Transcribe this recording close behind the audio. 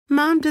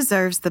Mom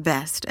deserves the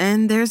best,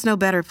 and there's no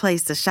better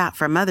place to shop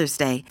for Mother's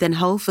Day than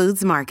Whole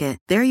Foods Market.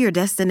 They're your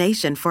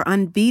destination for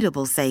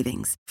unbeatable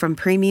savings, from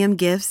premium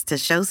gifts to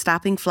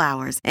show-stopping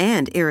flowers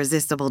and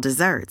irresistible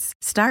desserts.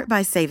 Start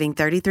by saving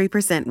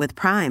 33% with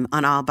Prime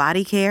on all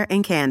body care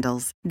and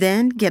candles.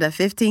 Then get a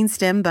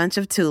 15-stem bunch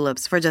of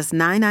tulips for just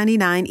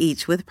 $9.99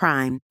 each with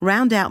Prime.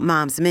 Round out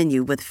Mom's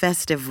menu with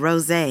festive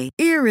rosé,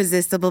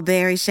 irresistible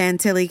berry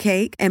chantilly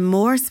cake, and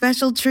more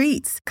special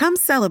treats. Come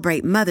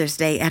celebrate Mother's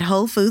Day at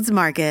Whole Foods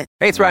Market.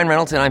 Hey, it's Ryan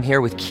Reynolds, and I'm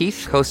here with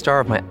Keith, co-star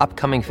of my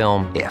upcoming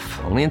film, If,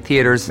 only in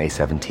theaters May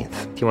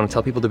 17th. Do you want to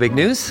tell people the big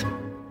news?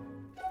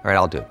 All right,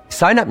 I'll do it.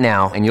 Sign up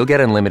now and you'll get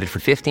unlimited for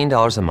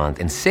 $15 a month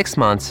and 6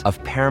 months of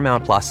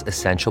Paramount Plus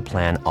Essential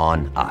Plan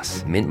on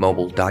us.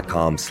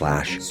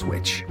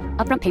 MintMobile.com/switch.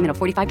 Upfront payment of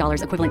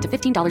 $45 equivalent to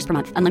 $15 per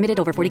month. Unlimited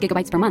over 40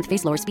 gigabytes per month.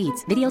 Face lower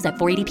speeds. Videos at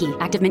 480p.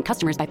 Active Mint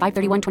customers by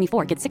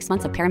 531.24 get 6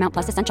 months of Paramount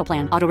Plus Essential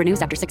Plan. Auto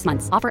renews after 6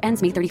 months. Offer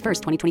ends May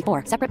 31st,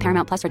 2024. Separate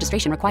Paramount Plus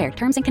registration required.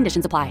 Terms and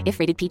conditions apply if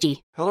rated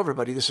PG. Hello,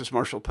 everybody. This is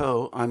Marshall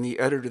Poe. I'm the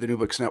editor of the New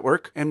Books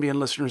Network. NBN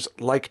listeners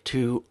like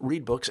to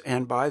read books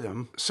and buy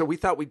them. So we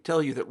thought we'd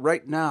tell you that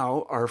right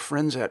now, our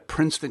friends at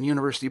Princeton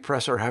University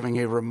Press are having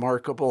a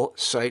remarkable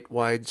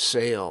site-wide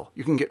sale.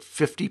 You can get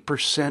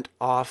 50%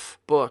 off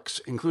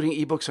books, including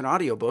ebooks and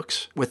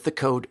audiobooks, with the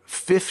code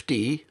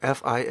 50,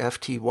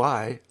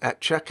 F-I-F-T-Y, at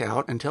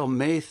checkout until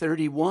May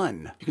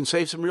 31. You can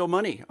save some real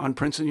money on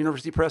Princeton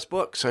University Press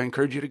books. I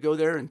encourage you to go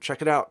there and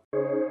check it out.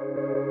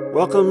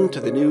 Welcome to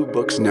the New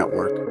Books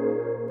Network.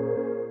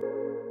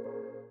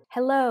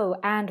 Hello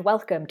and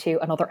welcome to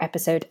another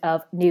episode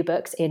of New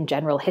Books in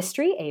General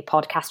History, a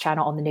podcast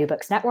channel on the New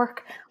Books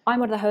Network. I'm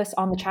one of the hosts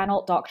on the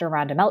channel, Dr.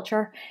 Miranda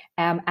Melcher,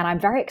 and I'm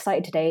very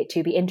excited today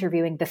to be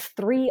interviewing the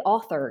three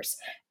authors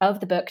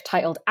of the book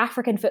titled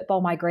African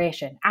Football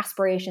Migration,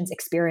 Aspirations,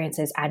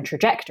 Experiences and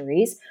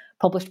Trajectories,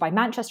 published by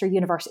Manchester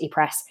University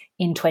Press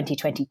in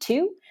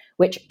 2022,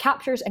 which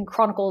captures and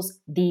chronicles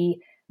the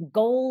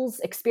goals,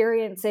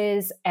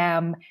 experiences,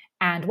 and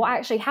what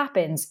actually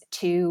happens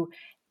to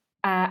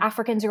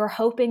Africans who are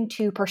hoping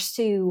to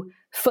pursue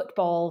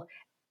football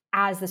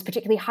as this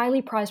particularly highly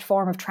prized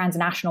form of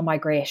transnational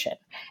migration.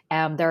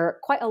 There are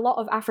quite a lot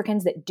of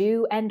Africans that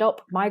do end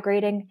up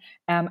migrating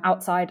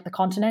outside the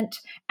continent,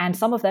 and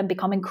some of them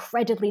become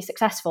incredibly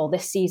successful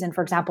this season.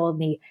 For example, in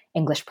the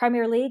English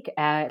Premier League,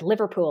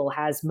 Liverpool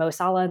has Mo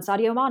Salah and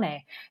Sadio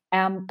Mane.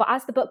 But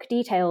as the book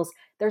details,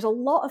 there's a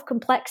lot of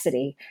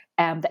complexity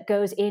that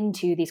goes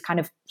into these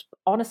kind of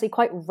honestly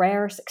quite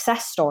rare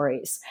success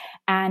stories.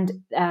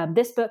 And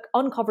this book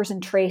uncovers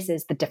and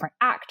traces the different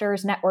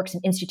actors, networks,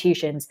 and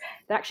institutions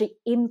that actually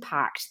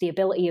impact the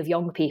ability of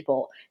young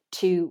people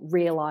to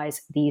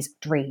realize these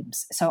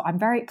dreams. So I'm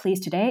very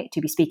pleased today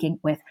to be speaking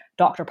with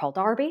Dr. Paul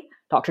Darby,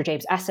 Dr.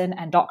 James Essen,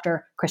 and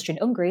Dr. Christian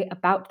Ungry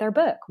about their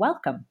book.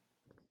 Welcome.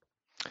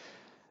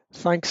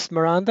 Thanks,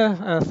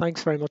 Miranda.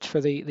 Thanks very much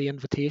for the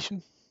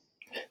invitation.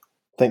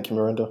 Thank you,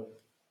 Miranda.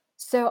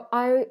 So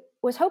I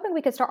was hoping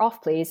we could start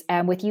off, please,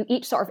 with you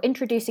each sort of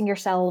introducing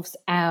yourselves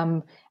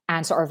and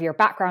sort of your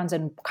backgrounds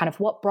and kind of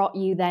what brought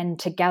you then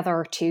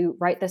together to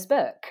write this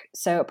book.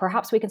 So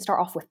perhaps we can start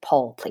off with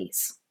Paul,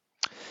 please.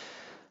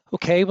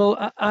 Okay,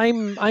 well,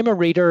 I'm a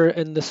reader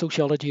in the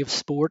sociology of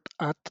sport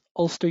at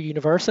Ulster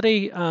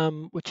University,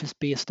 which is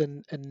based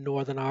in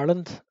Northern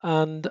Ireland.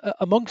 And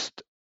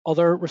amongst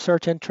other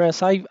research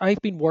interests,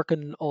 I've been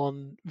working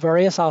on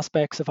various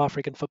aspects of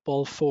African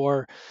football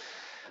for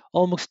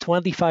almost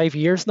 25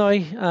 years now.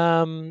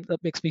 That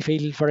makes me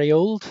feel very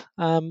old.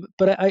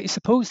 But I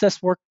suppose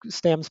this work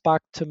stems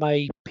back to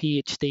my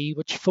PhD,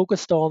 which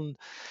focused on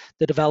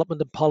the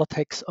development and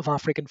politics of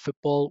African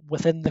football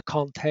within the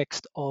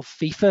context of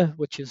FIFA,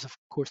 which is, of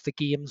course, the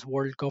game's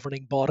world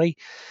governing body.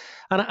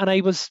 And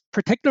I was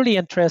particularly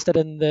interested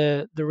in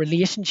the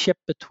relationship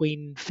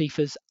between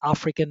FIFA's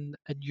African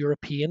and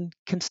European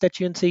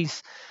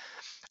constituencies.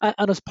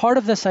 And as part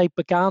of this, I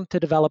began to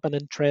develop an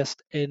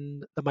interest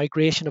in the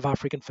migration of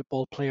African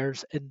football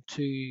players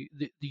into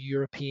the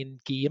European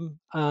game.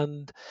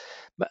 And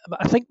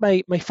I think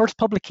my first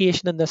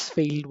publication in this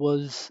field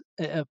was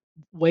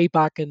way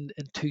back in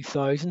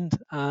 2000,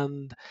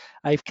 and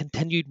I've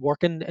continued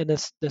working in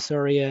this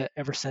area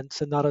ever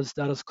since, and that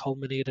has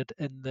culminated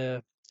in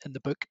the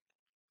book.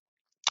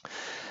 But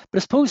I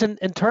suppose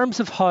in terms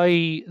of how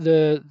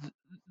the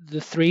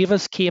three of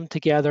us came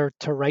together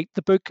to write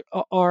the book,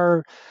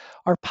 our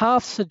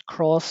paths had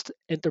crossed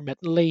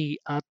intermittently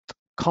at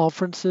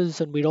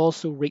conferences, and we'd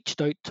also reached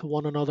out to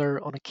one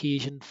another on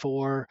occasion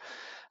for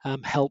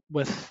help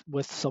with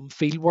some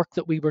field work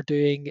that we were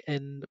doing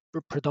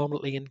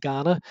predominantly in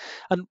Ghana.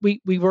 And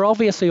we were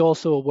obviously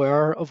also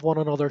aware of one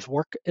another's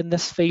work in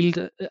this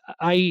field.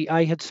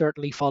 I had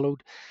certainly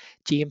followed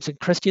James and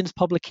Christian's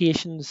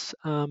publications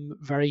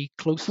very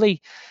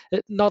closely,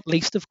 not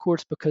least, of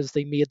course, because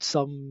they made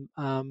some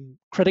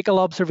critical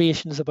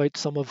observations about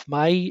some of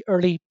my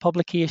early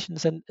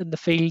publications in the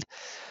field.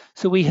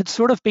 So we had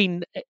sort of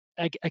been,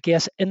 I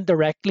guess,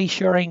 indirectly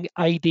sharing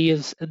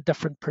ideas and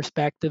different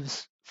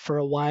perspectives for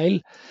a while.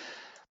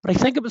 But I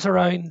think it was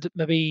around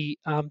maybe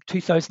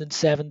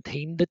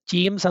 2017 that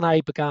James and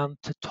I began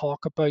to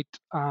talk about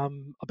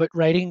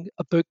writing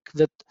a book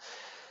that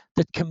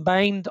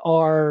combined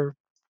our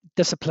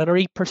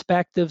disciplinary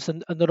perspectives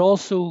and that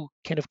also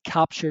kind of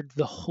captured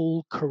the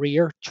whole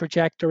career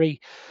trajectory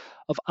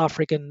of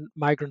African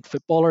migrant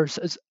footballers,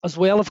 as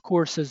well, of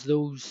course, as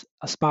those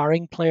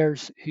aspiring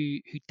players who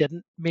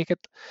didn't make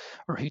it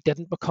or who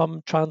didn't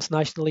become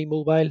transnationally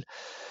mobile.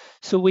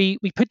 So we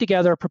put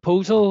together a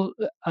proposal.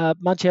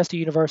 Manchester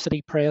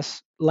University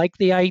Press liked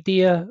the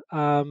idea.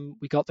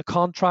 We got the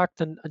contract,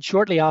 and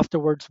shortly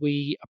afterwards,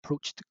 we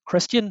approached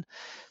Christian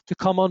to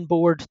come on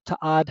board to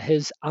add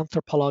his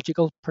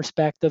anthropological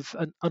perspective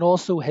and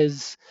also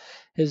his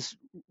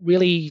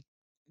really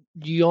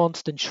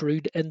nuanced and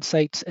shrewd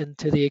insights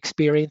into the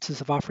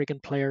experiences of African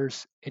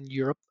players in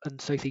Europe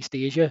and Southeast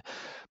Asia,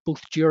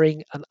 both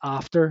during and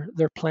after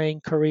their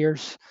playing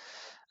careers.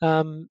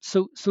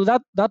 So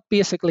that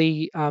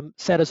basically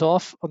set us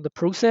off on the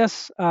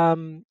process.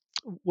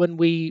 When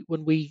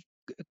we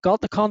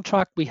got the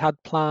contract, we had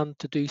planned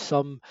to do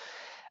some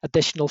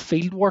additional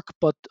field work,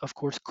 but of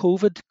course,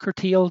 COVID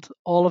curtailed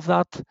all of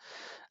that.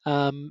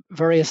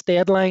 Various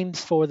deadlines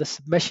for the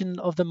submission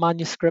of the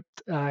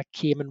manuscript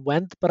came and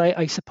went, but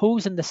I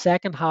suppose in the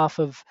second half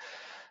of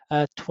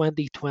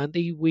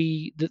 2020,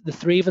 the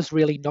three of us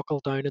really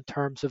knuckled down in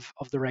terms of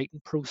the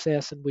writing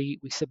process, and we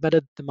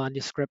submitted the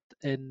manuscript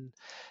in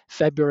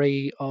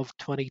February of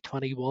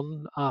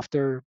 2021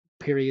 after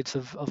periods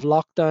of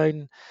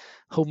lockdown,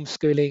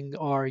 homeschooling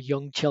our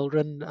young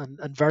children,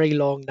 and very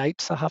long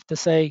nights, I have to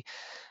say.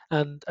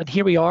 And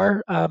here we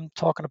are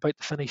talking about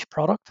the finished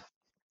product.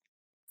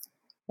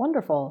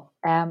 Wonderful.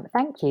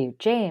 Thank you.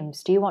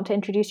 James, do you want to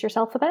introduce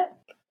yourself a bit?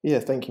 Yeah,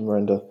 thank you,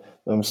 Miranda.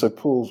 So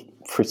Paul's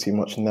pretty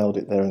much nailed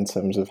it there in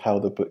terms of how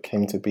the book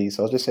came to be.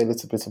 So I'll just say a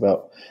little bit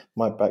about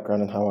my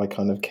background and how I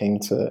kind of came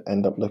to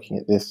end up looking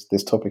at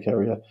this topic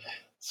area.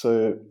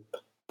 So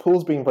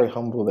Paul's being very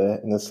humble there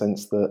in the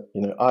sense that,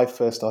 I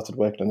first started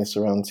working on this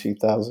around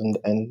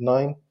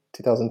 2009,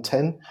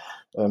 2010.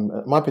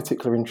 My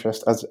particular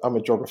interest, as I'm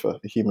a geographer,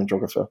 a human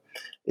geographer,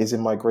 is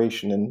in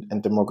migration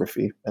and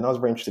demography. And I was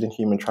very interested in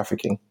human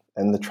trafficking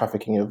and the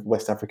trafficking of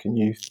West African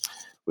youth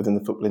within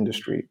the football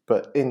industry.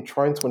 But in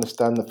trying to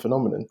understand the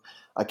phenomenon,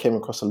 I came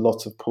across a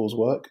lot of Paul's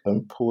work.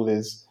 And Paul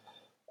is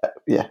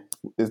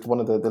one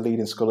of the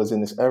leading scholars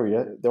in this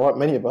area. There aren't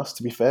many of us,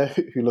 to be fair,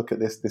 who look at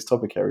this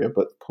topic area,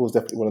 but Paul's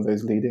definitely one of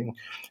those leading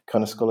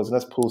kind of scholars. And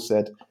as Paul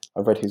said,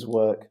 I've read his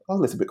work. I was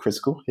a little bit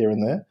critical here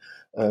and there.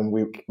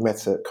 We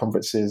met at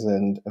conferences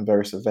and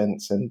various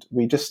events, and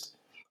we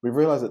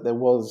realized that it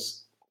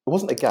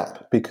wasn't a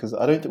gap, because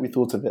I don't think we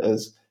thought of it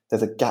as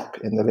there's a gap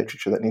in the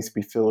literature that needs to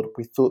be filled.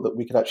 We thought that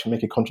we could actually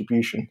make a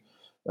contribution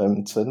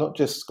to not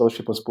just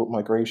scholarship on sport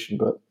migration,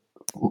 but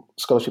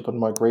scholarship on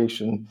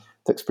migration,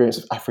 the experience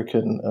of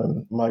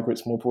African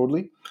migrants more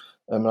broadly.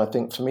 And I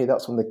think for me,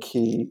 that's one of the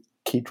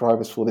key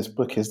drivers for this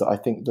book, is that I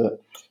think that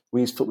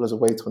we use football as a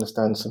way to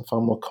understand some far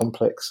more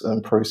complex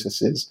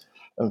processes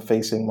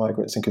facing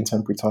migrants in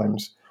contemporary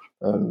times.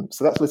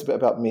 So that's a little bit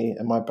about me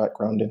and my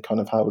background and kind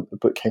of how the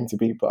book came to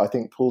be. But I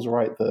think Paul's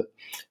right that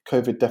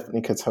COVID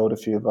definitely curtailed a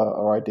few of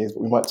our ideas,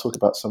 but we might talk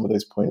about some of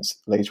those points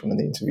later on in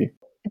the interview.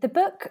 The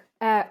book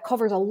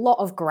covers a lot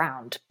of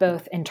ground,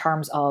 both in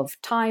terms of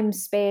time,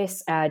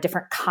 space,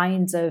 different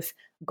kinds of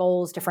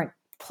goals, different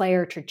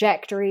player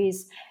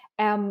trajectories.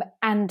 And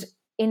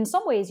in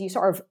some ways, you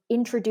sort of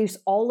introduce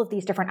all of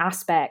these different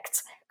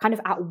aspects kind of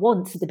at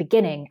once at the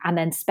beginning, and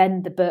then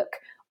spend the book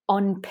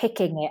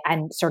unpicking it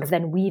and sort of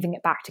then weaving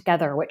it back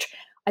together, which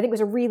I think was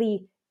a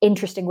really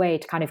interesting way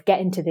to kind of get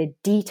into the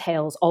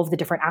details of the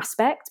different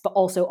aspects, but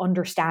also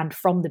understand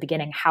from the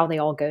beginning how they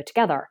all go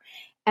together.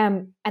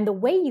 And the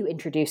way you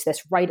introduce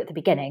this right at the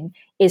beginning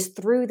is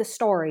through the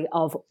story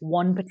of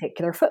one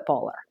particular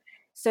footballer.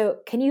 So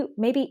can you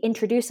maybe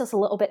introduce us a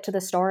little bit to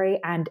the story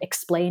and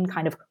explain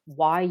kind of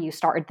why you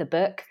started the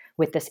book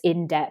with this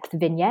in-depth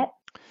vignette?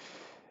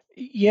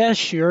 Yeah,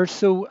 sure.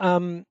 So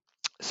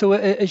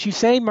as you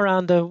say,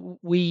 Miranda,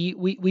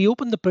 we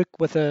opened the book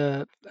with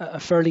a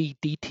fairly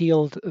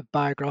detailed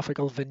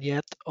biographical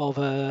vignette of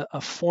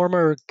a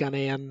former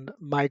Ghanaian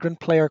migrant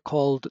player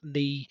called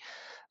Nee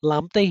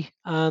Lamptey,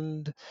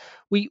 and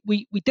we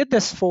did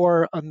this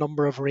for a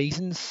number of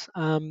reasons.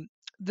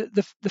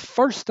 The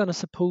first, and I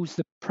suppose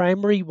the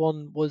primary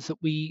one, was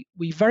that we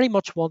very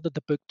much wanted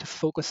the book to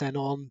focus in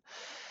on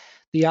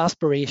the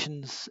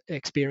aspirations,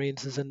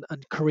 experiences, and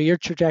career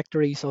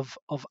trajectories of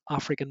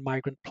African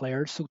migrant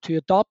players. So to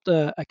adopt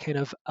a kind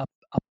of a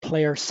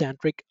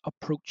player-centric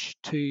approach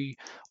to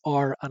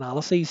our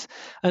analyses.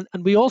 And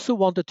we also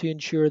wanted to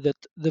ensure that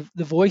the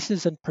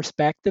voices and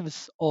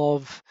perspectives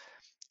of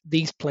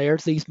these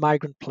players, these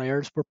migrant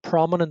players, were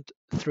prominent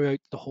throughout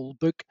the whole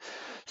book.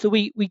 So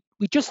we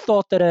just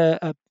thought that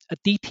a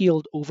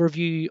detailed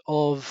overview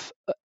of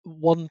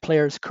one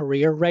player's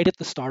career right at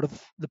the start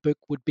of the book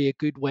would be a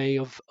good way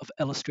of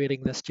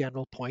illustrating this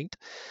general point.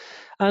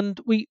 And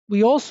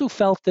we also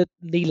felt that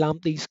Neil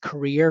Lamptey's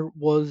career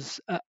was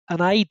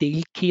an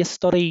ideal case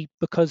study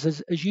because,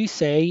 as you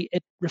say,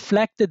 it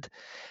reflected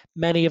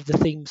many of the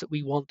themes that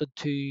we wanted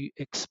to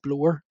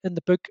explore in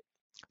the book.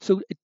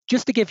 So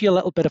just to give you a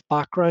little bit of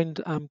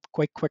background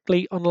quite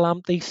quickly on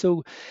Lamptey.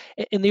 So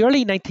in the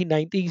early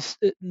 1990s,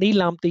 Neil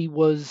Lamptey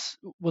was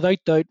without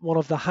doubt one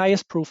of the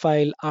highest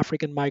profile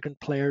African migrant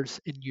players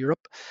in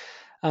Europe.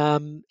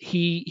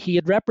 He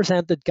had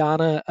represented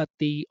Ghana at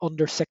the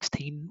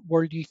Under-16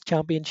 World Youth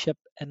Championship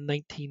in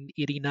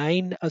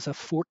 1989 as a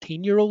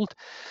 14-year-old.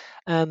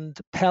 And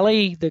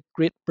Pelé, the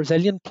great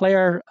Brazilian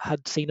player,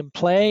 had seen him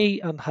play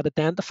and had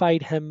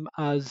identified him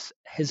as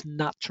his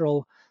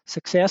natural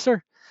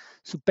successor.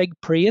 So big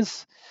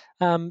praise.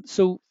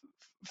 So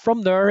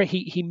from there,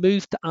 he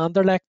moved to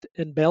Anderlecht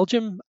in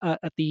Belgium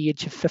at the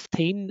age of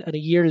 15, and a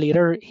year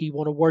later, he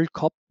won a World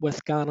Cup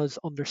with Ghana's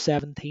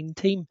under-17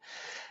 team.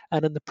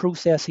 And in the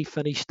process, he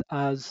finished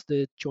as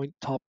the joint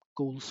top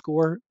goal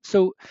scorer.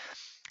 So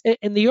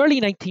in the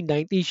early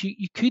 1990s,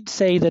 you could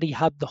say that he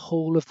had the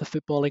whole of the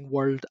footballing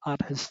world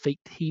at his feet.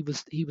 He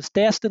was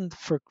destined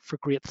for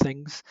great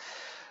things.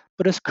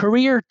 But his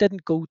career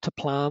didn't go to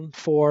plan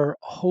for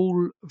a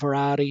whole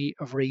variety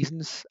of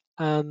reasons.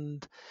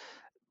 And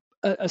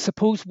I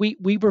suppose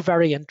we were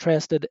very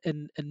interested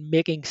in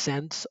making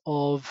sense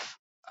of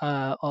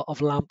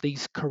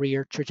Lamptey's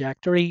career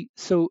trajectory.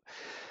 So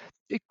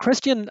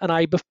Christian and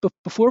I,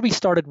 before we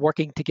started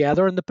working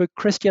together in the book,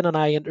 Christian and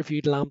I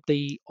interviewed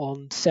Lamptey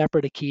on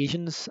separate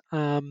occasions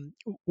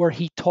where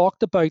he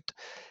talked about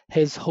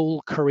his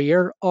whole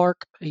career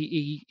arc.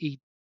 He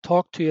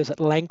talked to us at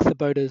length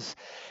about his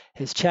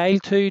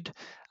childhood,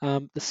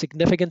 the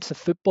significance of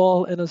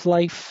football in his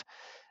life,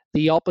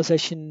 the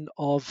opposition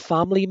of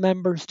family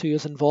members to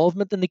his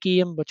involvement in the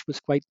game, which was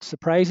quite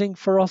surprising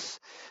for us,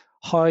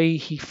 how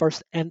he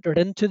first entered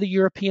into the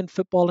European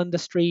football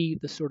industry,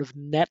 the sort of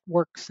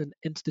networks and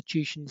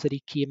institutions that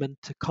he came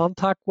into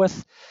contact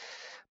with,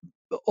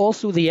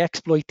 also the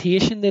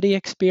exploitation that he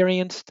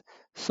experienced,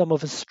 some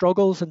of his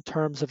struggles in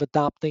terms of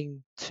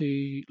adapting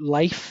to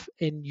life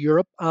in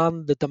Europe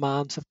and the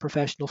demands of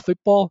professional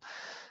football,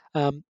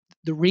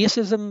 the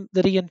racism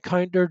that he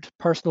encountered,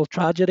 personal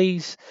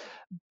tragedies,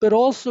 but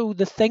also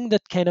the thing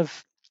that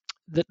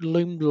that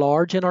loomed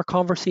large in our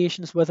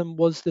conversations with him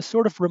was the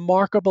sort of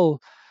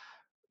remarkable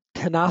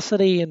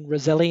tenacity and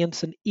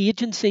resilience and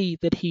agency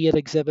that he had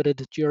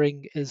exhibited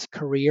during his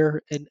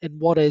career in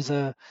what is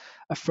a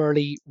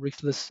fairly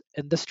ruthless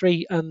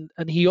industry. And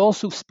he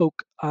also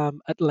spoke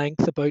at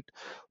length about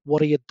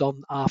what he had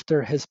done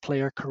after his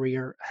player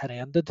career had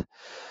ended.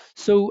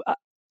 So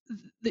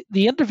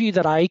the interview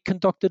that I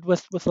conducted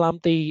with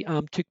Lamptey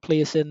took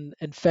place in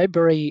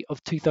February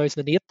of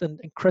 2008, and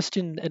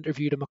Christian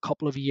interviewed him a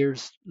couple of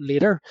years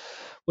later,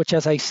 which,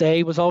 as I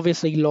say, was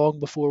obviously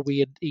long before we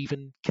had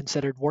even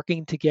considered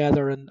working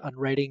together and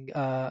writing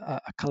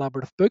a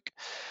collaborative book.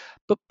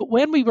 But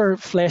when we were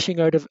fleshing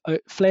out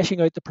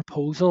the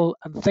proposal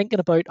and thinking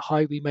about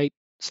how we might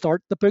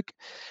start the book,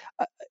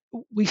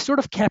 we sort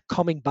of kept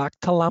coming back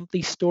to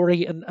Lamptey's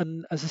story,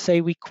 and as I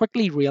say, we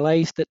quickly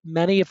realised that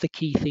many of the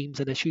key themes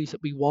and issues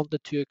that we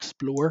wanted to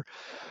explore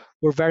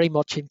were very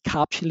much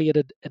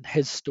encapsulated in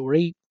his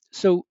story.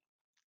 So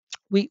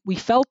we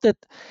felt that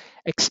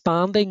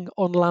expanding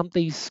on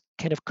Lamptey's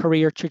kind of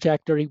career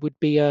trajectory would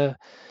be an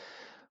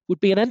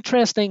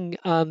interesting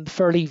and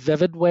fairly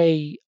vivid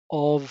way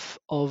of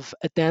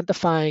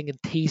identifying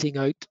and teasing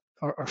out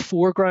or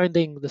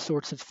foregrounding the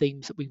sorts of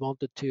themes that we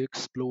wanted to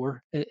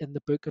explore in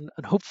the book, and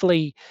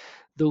hopefully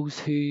those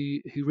who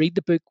read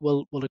the book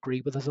will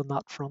agree with us on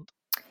that front.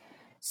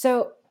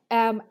 So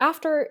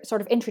after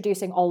sort of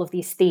introducing all of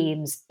these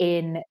themes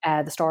in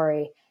the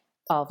story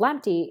of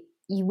Lamptey,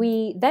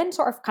 we then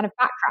sort of kind of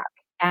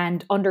backtrack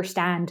and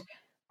understand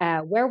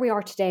where we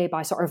are today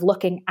by sort of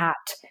looking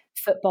at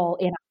football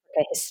in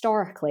Africa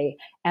historically,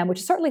 which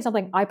is certainly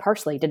something I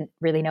personally didn't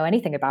really know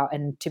anything about,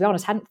 and to be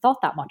honest, hadn't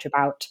thought that much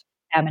about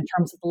in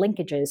terms of the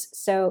linkages.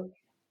 So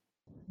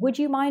would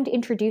you mind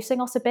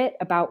introducing us a bit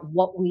about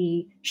what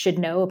we should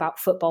know about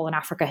football in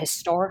Africa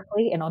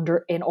historically in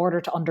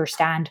order to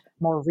understand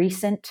more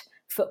recent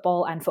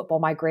football and football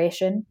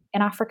migration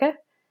in Africa?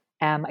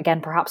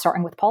 Again, perhaps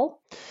starting with Paul.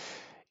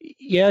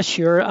 Yeah,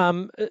 sure.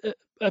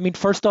 I mean,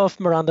 first off,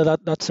 Miranda,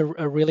 that's a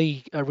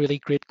really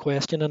great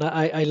question, and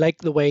I like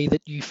the way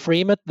that you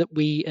frame it. That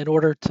we, in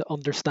order to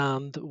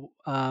understand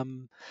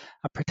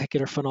a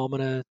particular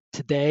phenomena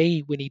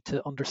today, we need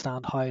to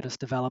understand how it has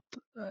developed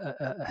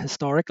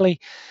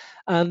historically.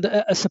 And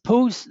I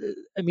suppose,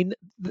 I mean,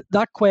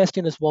 that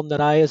question is one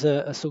that I, as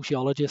a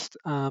sociologist,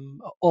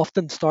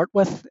 often start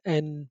with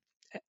in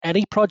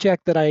any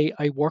project that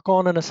I work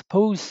on, and I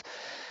suppose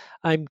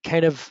I'm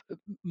kind of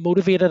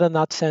motivated in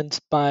that sense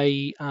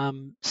by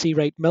C.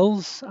 Wright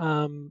Mills,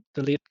 the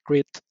late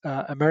great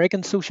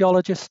American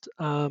sociologist,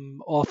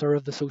 author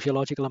of The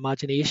Sociological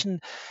Imagination,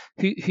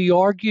 who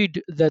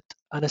argued that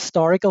an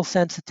historical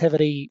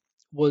sensitivity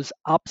was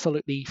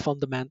absolutely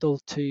fundamental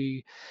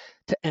to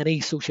any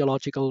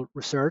sociological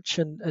research.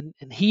 And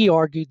he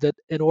argued that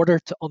in order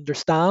to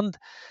understand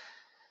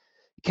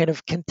kind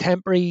of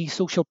contemporary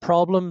social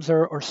problems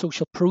or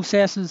social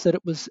processes, that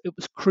it was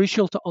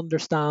crucial to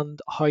understand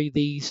how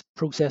these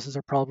processes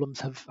or problems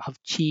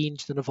have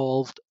changed and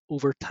evolved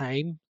over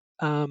time.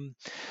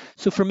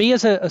 So for me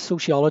as a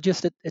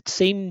sociologist, it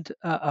seemed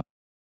a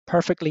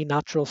perfectly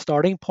natural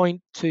starting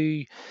point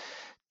to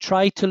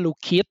try to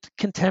locate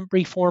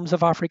contemporary forms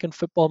of African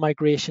football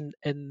migration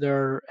in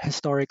their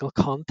historical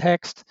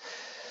context.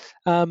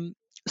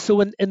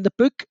 So in the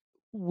book,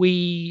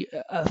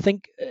 I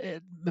think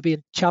maybe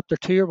in chapter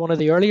 2 or one of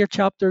the earlier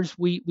chapters,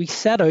 we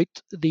set out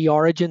the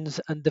origins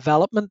and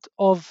development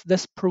of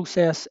this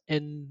process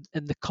in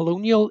the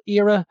colonial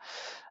era,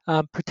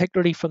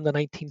 particularly from the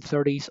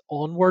 1930s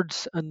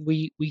onwards, and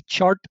we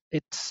chart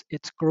its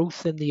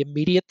growth in the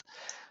immediate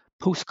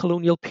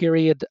post-colonial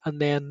period,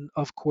 and then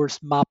of course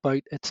map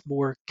out its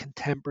more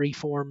contemporary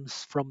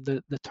forms from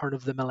the turn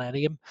of the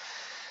millennium.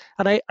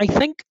 And I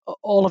think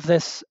all of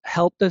this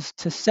helped us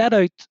to set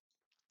out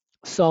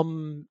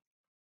some,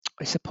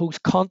 I suppose,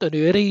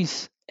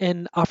 continuities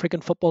in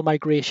African football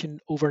migration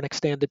over an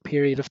extended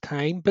period of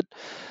time, but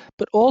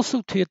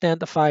also to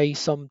identify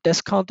some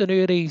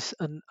discontinuities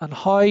and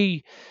how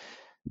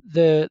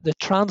the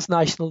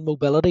transnational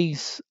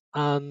mobilities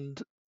and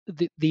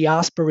the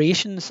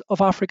aspirations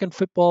of African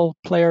football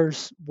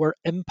players were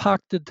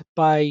impacted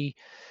by,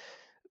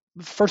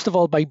 first of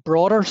all, by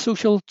broader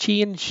social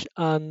change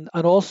and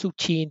also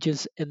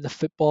changes in the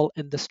football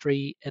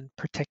industry in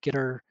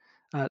particular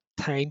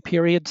time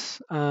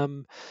periods.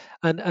 And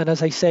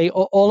as I say,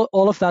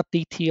 all of that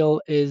detail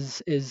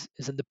is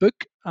in the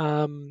book,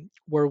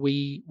 where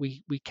we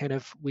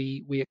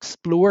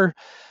explore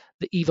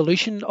the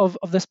evolution of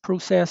this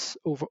process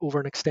over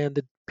an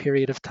extended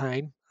period of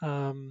time.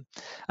 And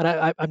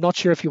I'm not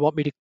sure if you want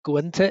me to go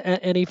into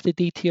any of the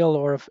detail,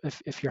 or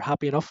if you're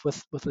happy enough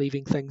with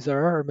leaving things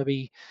there, or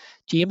maybe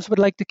James would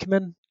like to come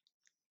in.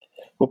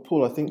 Well,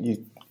 Paul, I think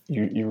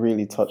you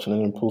really touch on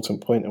an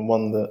important point, and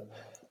one that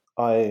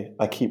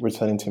I keep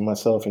returning to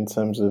myself, in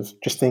terms of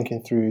just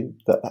thinking through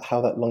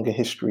how that longer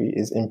history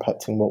is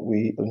impacting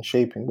and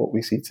shaping what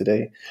we see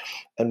today.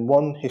 And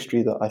one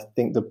history that I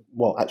think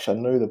I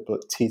know the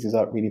book teases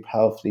out really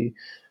powerfully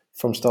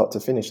from start to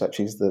finish,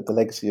 actually, is the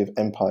legacy of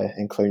empire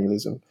and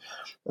colonialism.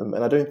 And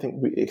I don't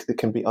think it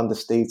can be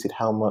understated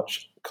how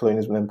much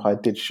colonialism and empire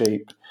did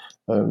shape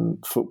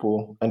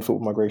football and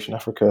football migration in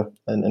Africa,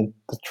 and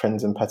the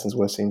trends and patterns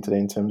we're seeing today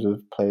in terms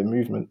of player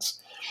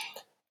movements.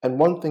 And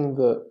one thing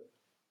that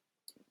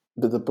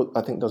the book,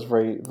 I think, does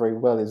very, very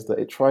well is that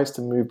it tries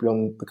to move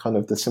beyond the kind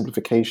of the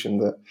simplification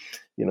that,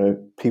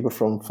 people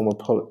from former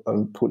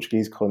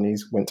Portuguese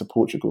colonies went to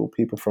Portugal,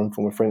 people from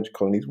former French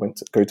colonies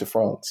go to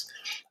France.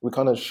 We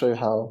kind of show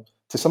how,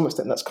 to some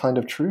extent, that's kind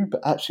of true, but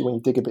actually when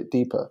you dig a bit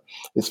deeper,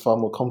 it's far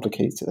more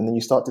complicated. And then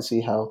you start to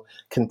see how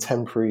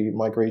contemporary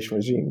migration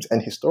regimes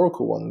and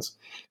historical ones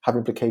have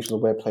implications of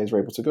where players are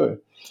able to go.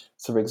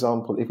 So, for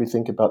example, if we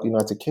think about the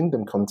United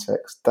Kingdom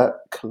context, that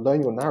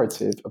colonial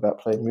narrative about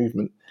player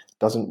movement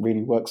doesn't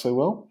really work so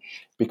well,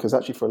 because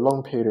actually for a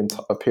long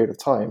period of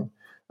time,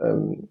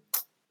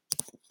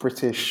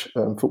 British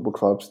football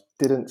clubs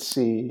didn't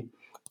see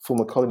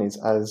former colonies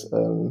as,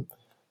 and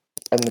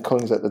the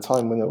colonies at the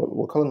time when they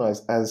were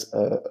colonized, as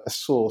a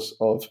source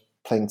of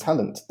playing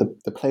talent.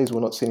 The players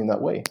were not seen in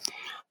that way.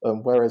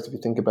 Whereas if you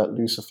think about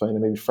Lusophone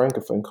and maybe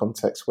Francophone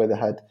contexts, where they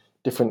had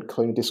different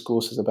colonial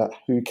discourses about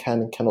who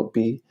can and cannot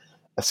be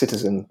a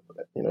citizen,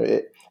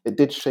 it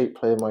did shape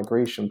player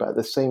migration. But at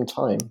the same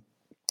time,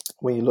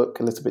 when you look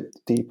a little bit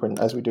deeper, and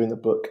as we do in the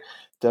book,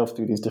 delve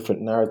through these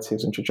different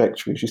narratives and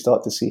trajectories, you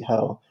start to see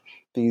how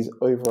these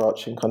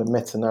overarching kind of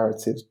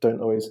meta-narratives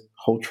don't always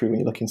hold true when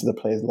you look into the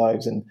players'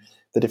 lives and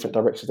the different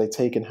directions they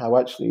take, and how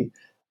actually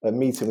a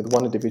meeting with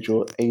one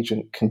individual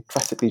agent can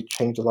drastically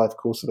change the life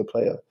course of a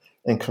player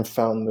and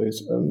confound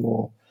those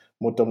more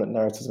dominant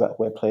narratives about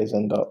where players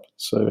end up.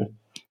 So,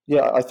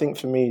 yeah, I think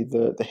for me,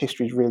 the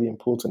history is really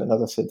important. And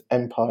as I said,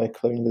 empire,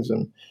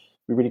 colonialism,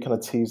 we really kind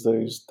of tease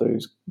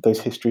those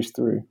histories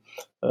through.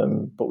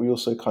 But we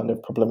also kind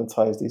of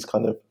problematize these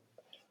kind of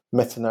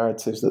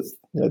meta-narratives that,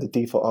 the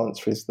default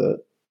answer is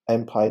that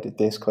empire did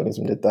this,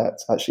 colonialism did that.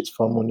 Actually, it's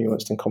far more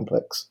nuanced and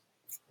complex.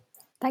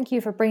 Thank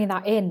you for bringing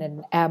that in.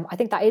 And I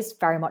think that is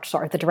very much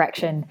sort of the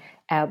direction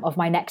of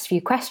my next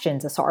few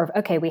questions, is sort of,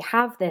 okay, we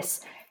have this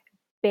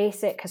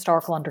basic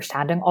historical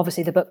understanding.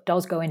 Obviously, the book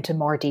does go into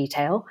more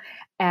detail.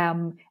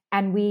 And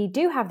we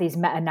do have these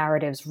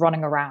meta-narratives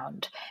running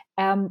around.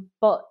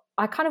 But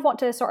I kind of want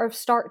to sort of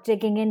start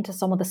digging into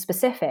some of the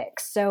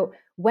specifics. So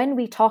when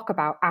we talk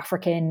about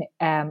African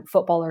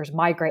footballers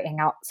migrating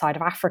outside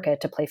of Africa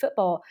to play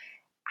football,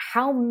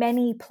 how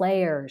many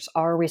players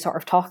are we sort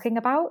of talking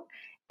about?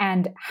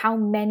 And how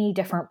many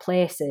different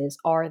places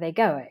are they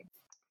going?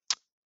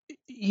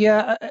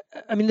 Yeah,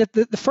 I mean,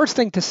 the first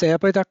thing to say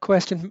about that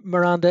question,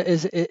 Miranda,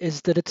 is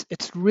that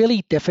it's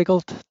really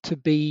difficult to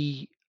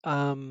be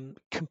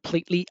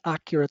completely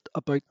accurate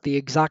about the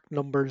exact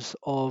numbers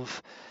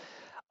of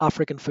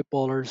African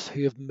footballers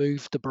who have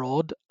moved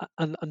abroad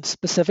and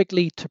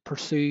specifically to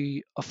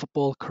pursue a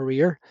football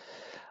career,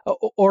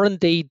 or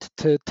indeed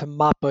to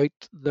map out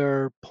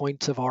their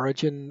points of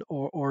origin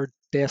or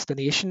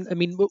destination. I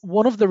mean,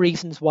 one of the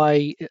reasons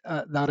why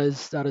that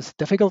is a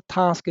difficult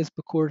task is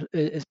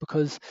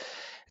because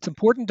it's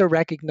important to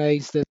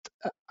recognise that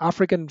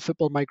African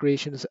football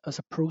migration as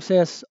a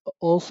process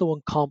also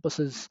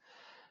encompasses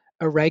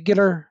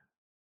irregular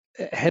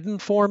hidden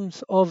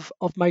forms of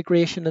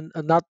migration,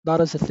 and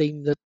that is a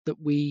theme that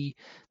we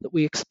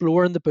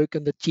explore in the book,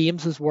 and that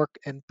James's work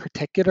in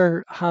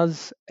particular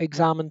has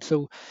examined.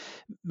 So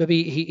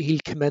maybe he'll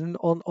come in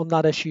on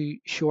that issue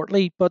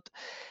shortly. But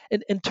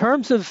in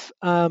terms of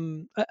I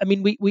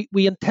mean,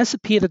 we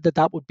anticipated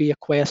that would be a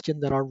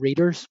question that our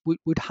readers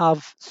would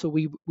have, so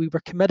we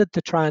were committed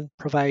to try and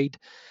provide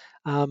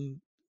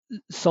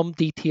some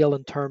detail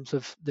in terms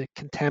of the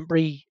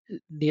contemporary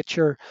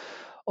nature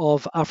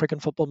of African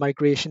football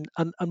migration,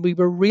 and we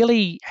were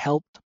really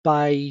helped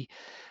by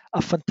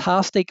a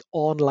fantastic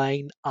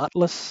online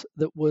atlas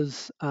that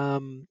was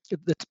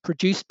that's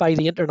produced by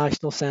the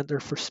International Centre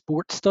for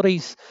Sport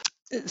Studies.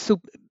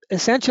 So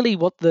essentially,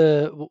 what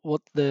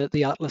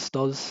the atlas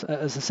does,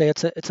 as I say,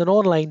 it's an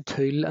online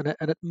tool, and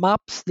it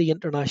maps the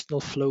international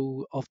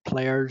flow of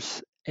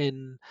players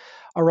in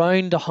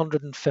around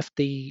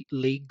 150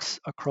 leagues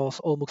across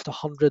almost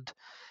 100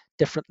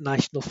 different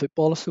national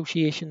football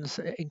associations,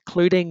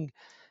 including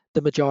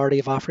the majority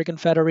of African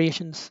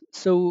federations.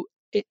 So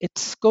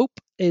its scope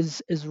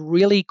is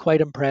really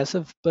quite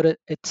impressive, but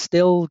it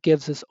still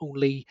gives us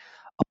only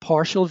a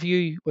partial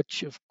view,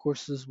 which of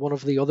course is one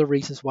of the other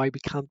reasons why we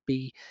can't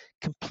be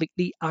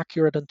completely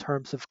accurate in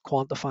terms of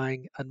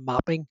quantifying and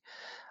mapping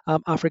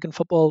African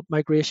football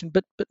migration.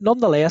 But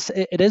nonetheless,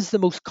 it is the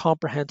most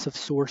comprehensive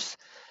source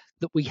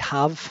that we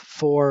have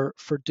for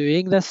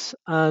doing this.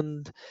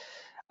 And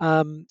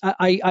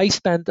I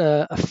spent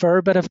a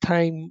fair bit of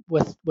time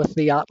with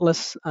the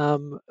Atlas,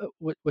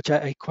 which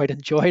I quite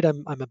enjoyed.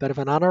 I'm a bit of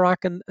an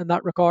anorak in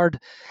that regard,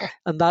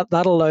 and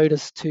that allowed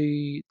us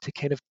to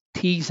kind of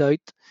tease out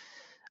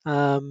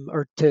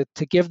or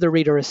to give the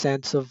reader a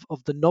sense of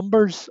the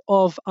numbers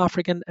of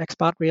African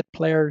expatriate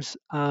players,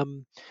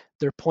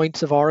 their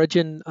points of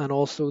origin, and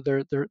also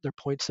their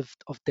points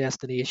of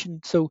destination.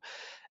 So,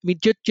 I mean,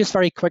 just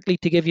very quickly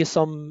to give you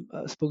some,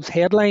 I suppose,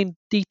 headline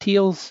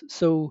details.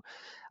 So,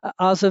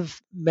 as of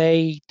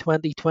May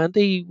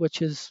 2020,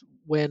 which is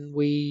when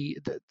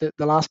the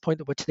last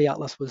point at which the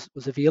Atlas was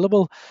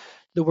available,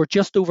 there were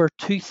just over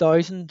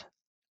 2,000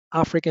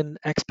 African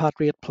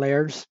expatriate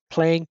players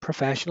playing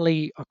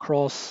professionally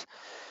across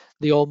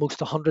the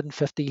almost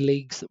 150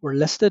 leagues that were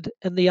listed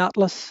in the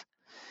Atlas.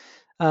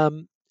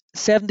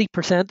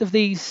 70% of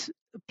these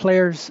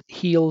players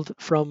hailed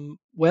from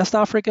West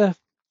Africa,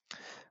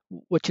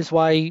 which is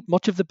why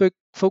much of the book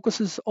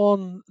focuses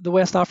on the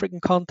West African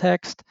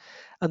context.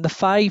 And the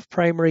 5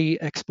 primary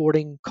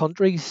exporting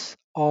countries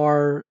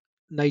are,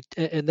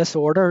 in this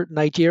order,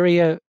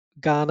 Nigeria,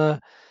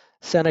 Ghana,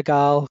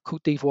 Senegal,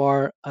 Cote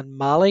d'Ivoire, and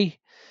Mali.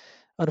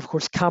 And of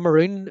course,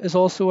 Cameroon is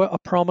also a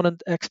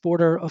prominent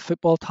exporter of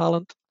football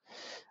talent.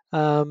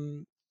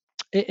 In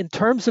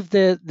terms of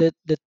the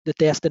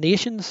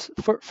destinations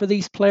for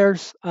these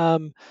players,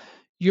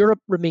 Europe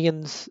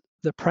remains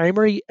the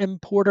primary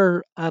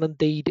importer, and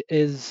indeed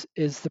is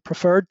the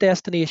preferred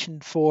destination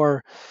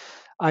for,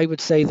 I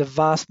would say, the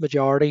vast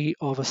majority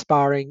of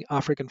aspiring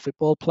African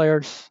football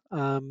players.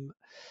 And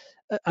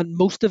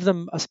most of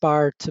them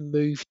aspire to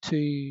move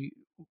to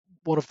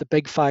one of the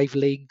big 5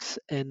 leagues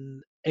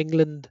in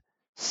England,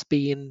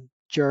 Spain,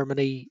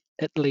 Germany,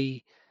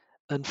 Italy,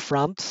 and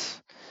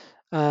France.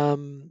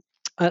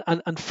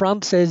 And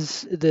France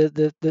is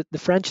the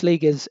French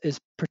league is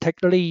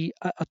particularly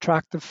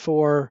attractive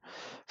for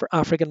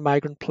African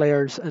migrant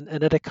players,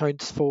 and it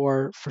accounts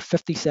for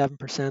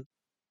 57%.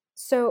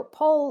 So,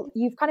 Paul,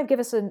 you've kind of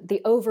given us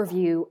the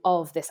overview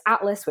of this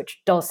atlas,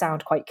 which does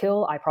sound quite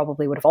cool. I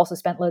probably would have also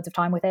spent loads of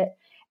time with it,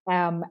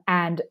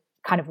 and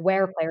kind of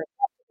where players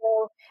have to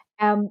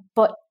go.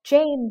 But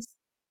James,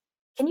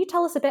 can you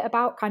tell us a bit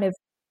about kind of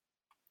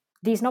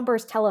these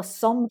numbers? Tell us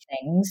some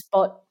things,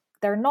 but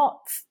they're not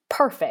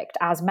perfect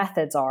as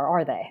methods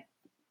are they?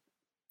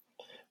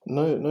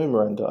 No,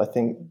 Miranda. I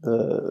think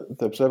the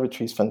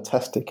observatory is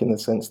fantastic in the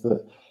sense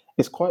that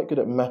it's quite good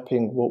at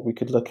mapping what we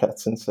could look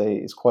at and say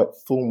is quite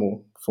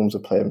formal forms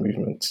of player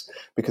movements,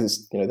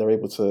 because they're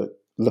able to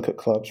look at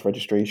clubs,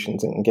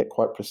 registrations, and get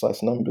quite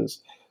precise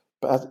numbers.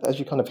 But as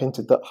you kind of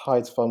hinted, that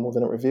hides far more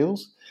than it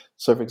reveals.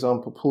 So, for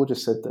example, Paul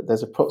just said that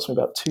there's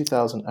approximately about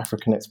 2,000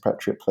 African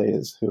expatriate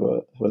players who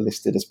are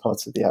listed as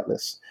part of the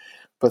Atlas.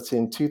 But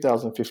in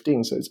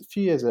 2015, so it's a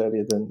few years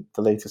earlier than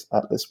the latest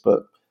Atlas,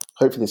 but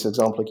hopefully this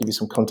example will give you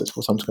some context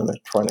for what I'm going to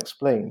try and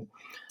explain.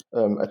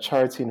 A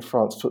charity in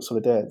France, Foot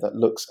Solidaire, that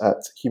looks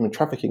at human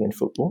trafficking in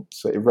football,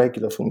 so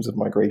irregular forms of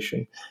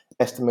migration,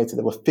 estimated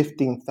there were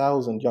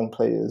 15,000 young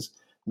players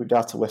moved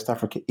out of West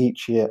Africa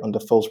each year under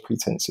false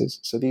pretenses.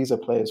 So these are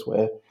players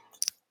where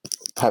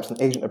perhaps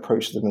an agent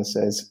approaches them and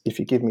says, if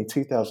you give me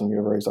 2,000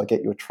 euros, I'll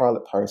get you a trial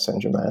at Paris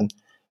Saint-Germain.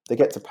 They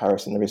get to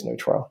Paris and there is no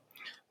trial.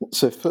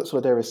 So Foot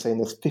Solidaire is saying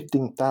there's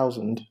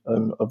 15,000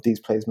 of these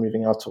players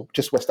moving out of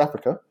just West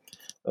Africa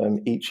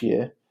each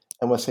year,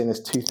 and we're saying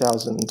there's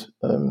 2,000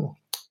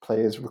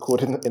 players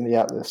recorded in the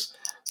atlas.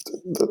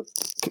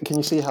 Can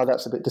you see how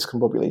that's a bit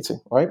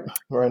discombobulating, right,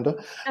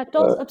 Miranda? That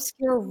does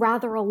obscure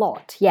rather a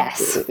lot,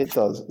 yes. It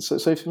does.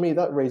 So for me,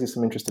 that raises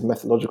some interesting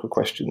methodological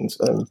questions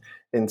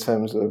in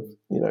terms of,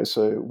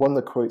 so one of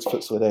the quotes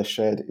Foot Solidaire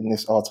shared in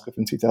this article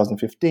from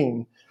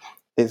 2015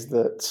 is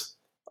that,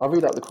 I'll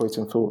read out the quote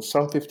in full,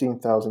 some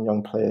 15,000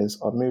 young players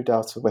are moved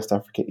out of West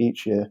Africa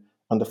each year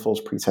under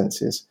false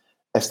pretenses,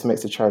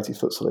 estimates the charity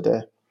Foot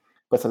Solidaire.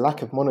 But a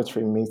lack of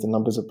monitoring means the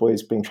numbers of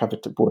boys being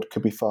trafficked abroad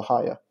could be far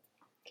higher.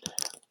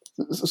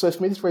 So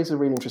for me, this raises a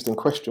really interesting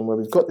question where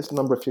we've got this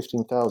number of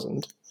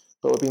 15,000,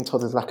 but we're being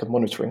told there's a lack of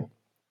monitoring,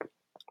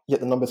 yet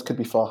the numbers could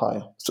be far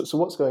higher. So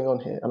what's going on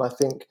here? And I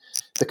think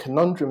the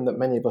conundrum that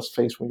many of us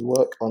face when we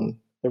work on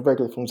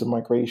irregular forms of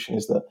migration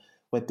is that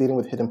we're dealing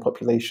with hidden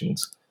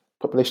populations.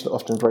 Populations are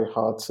often very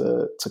hard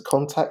to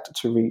contact,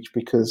 to reach,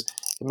 because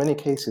in many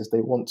cases they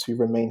want to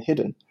remain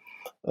hidden.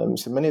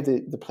 So many of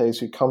the players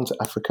who come to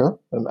Africa,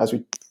 as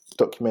we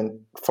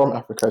document from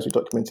Africa, as we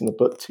document in the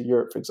book, to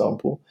Europe, for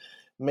example,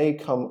 may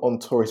come on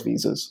tourist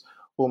visas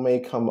or may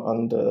come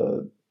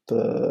under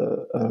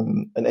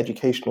an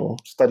educational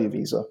study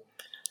visa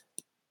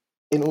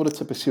in order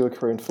to pursue a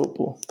career in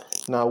football.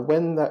 Now,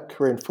 when that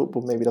career in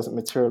football maybe doesn't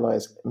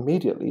materialize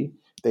immediately,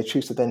 they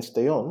choose to then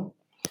stay on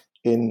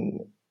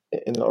in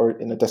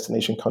a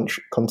destination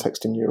country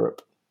context in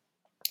Europe.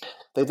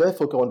 They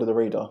therefore go under the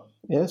radar.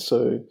 Yeah,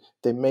 so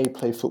they may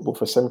play football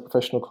for a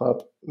semi-professional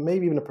club,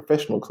 maybe even a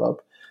professional club,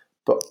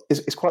 but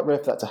it's quite rare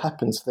for that to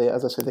happen. So they,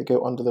 as I said, they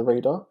go under the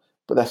radar,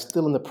 but they're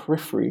still in the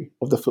periphery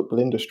of the football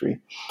industry.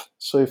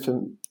 So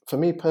for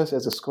me personally,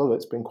 as a scholar,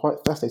 it's been quite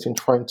fascinating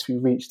trying to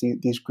reach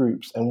these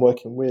groups and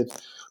working with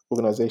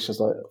organisations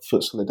like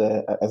Foot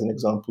Solidaire, as an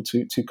example,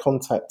 to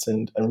contact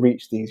and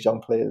reach these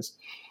young players.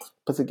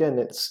 But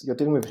again, you're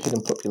dealing with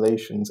hidden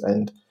populations,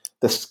 and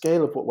the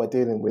scale of what we're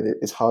dealing with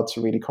is hard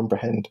to really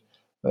comprehend.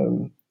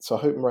 So I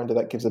hope, Miranda,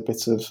 that gives a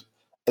bit of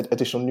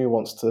additional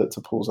nuance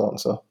to Paul's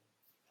answer.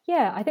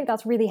 Yeah, I think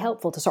that's really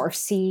helpful to sort of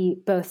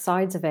see both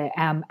sides of it,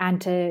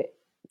 and to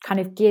kind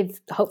of give,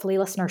 hopefully,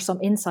 listeners some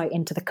insight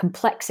into the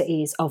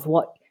complexities of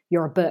what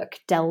your book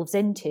delves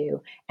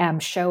into,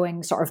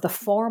 showing sort of the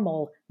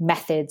formal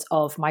methods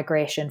of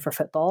migration for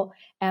football,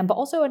 but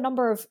also a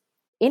number of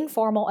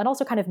informal and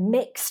also kind of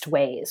mixed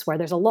ways where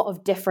there's a lot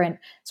of different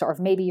sort of,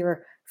 maybe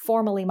you're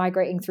formally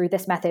migrating through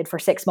this method for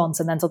 6 months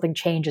and then something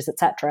changes,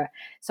 etc.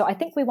 So I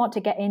think we want to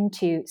get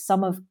into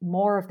some of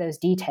more of those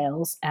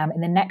details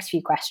in the next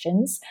few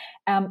questions,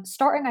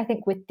 starting, I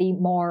think, with the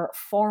more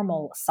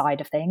formal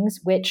side of things,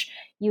 which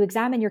you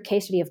examine your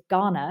case study of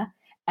Ghana.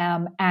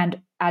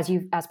 And as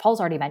Paul's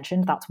already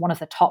mentioned, that's one of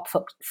the top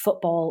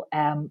football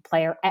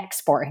player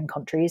exporting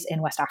countries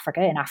in West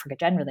Africa, in Africa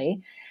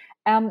generally.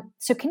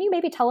 So can you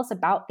maybe tell us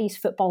about these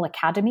football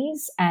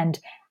academies and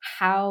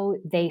how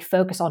they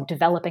focus on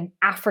developing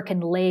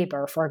African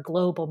labor for a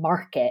global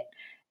market,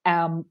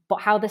 but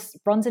how this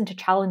runs into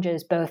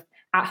challenges both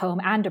at home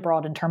and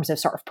abroad in terms of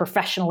sort of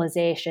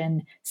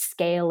professionalization,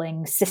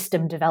 scaling,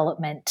 system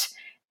development,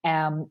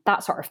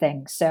 that sort of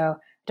thing. So I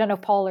don't know,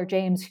 Paul or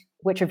James,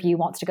 which of you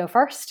wants to go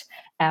first,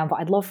 but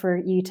I'd love for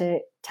you to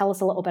tell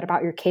us a little bit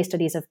about your case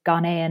studies of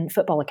Ghanaian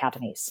football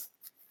academies.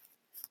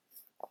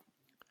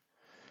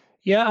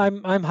 Yeah,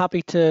 I'm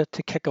happy to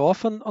kick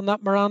off on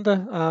that,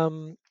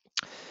 Miranda.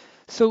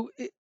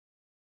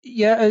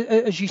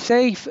 As you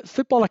say,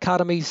 football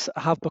academies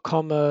have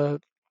become a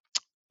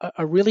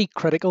really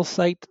critical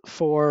site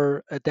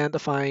for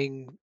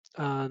identifying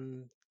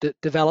and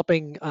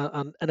developing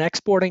and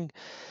exporting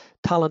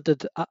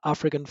talented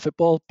African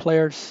football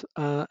players,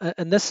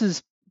 and this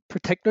is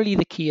particularly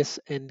the case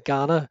in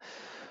Ghana,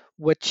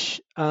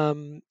 which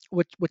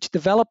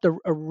developed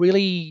a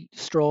really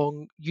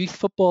strong youth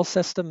football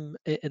system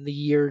in the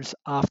years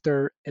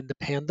after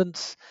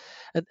independence,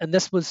 and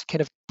this was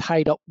kind of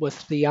tied up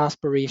with the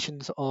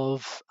aspirations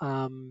of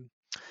Kwame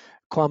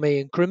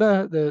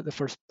Nkrumah, the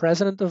first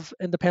president of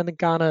independent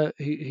Ghana,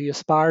 who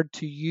aspired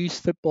to use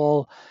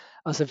football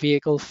as a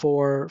vehicle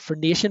for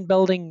nation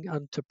building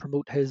and to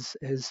promote his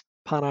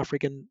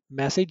Pan-African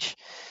message.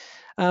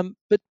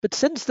 But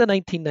since the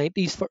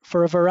 1990s,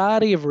 for a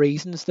variety of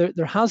reasons,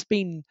 there has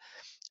been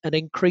an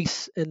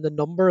increase in the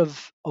number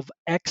of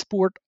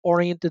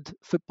export-oriented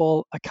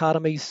football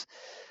academies.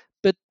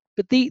 But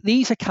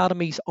these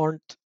academies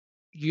aren't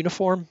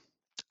uniform.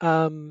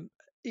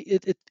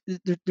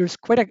 There's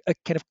quite a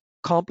kind of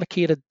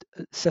complicated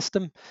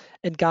system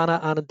in Ghana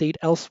and indeed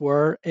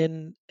elsewhere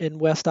in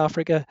West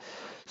Africa.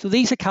 So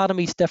these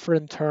academies differ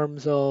in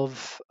terms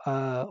of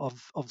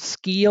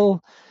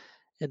scale,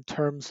 in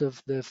terms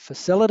of the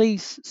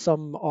facilities.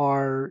 Some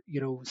are,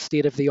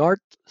 state of the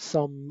art.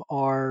 Some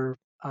are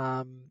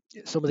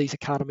some of these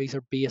academies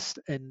are based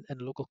in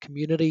local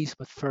communities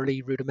with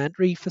fairly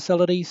rudimentary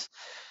facilities.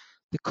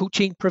 The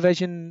coaching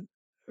provision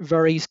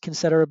varies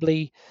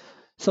considerably.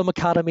 Some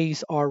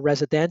academies are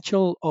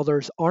residential,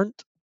 others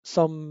aren't,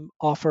 Some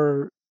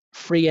offer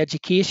free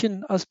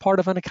education as part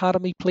of an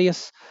academy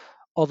place,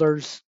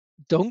 others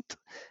don't.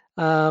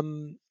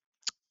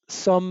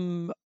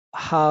 Some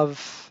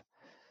have,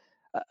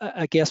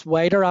 I guess,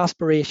 wider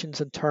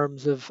aspirations in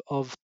terms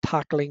of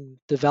tackling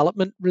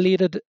development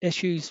related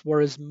issues,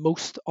 whereas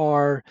most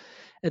are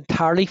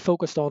entirely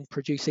focused on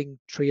producing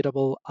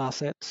tradable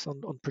assets,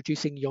 on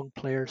producing young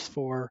players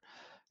for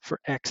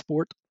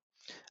export.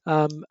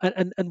 And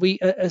we,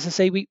 as I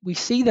say, we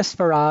see this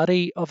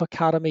variety of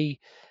academy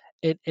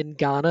in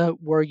Ghana,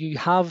 where you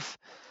have,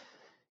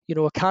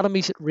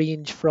 academies that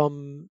range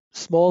from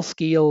small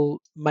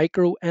scale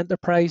micro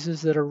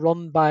enterprises that are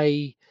run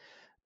by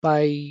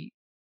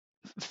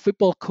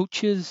football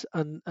coaches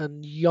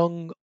and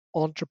young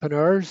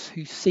entrepreneurs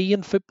who see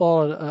in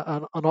football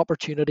an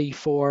opportunity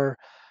for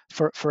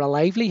a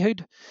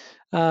livelihood,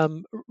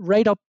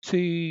 right up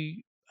to,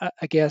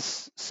 I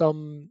guess,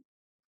 some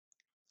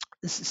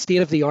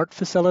state-of-the-art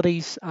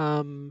facilities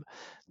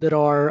that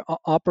are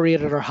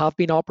operated or have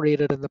been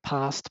operated in the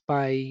past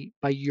by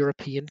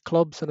European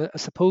clubs. And I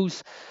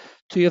suppose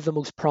two of the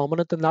most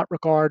prominent in that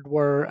regard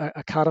were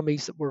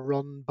academies that were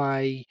run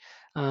by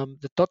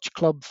the Dutch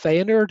club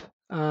Feyenoord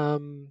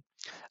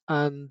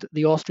and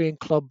the Austrian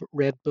club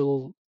Red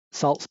Bull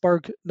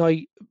Salzburg. Now,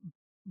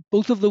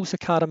 both of those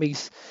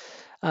academies,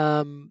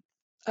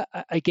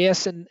 I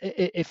guess, and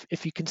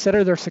if you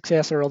consider their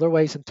success or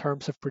otherwise in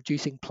terms of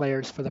producing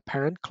players for the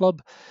parent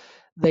club,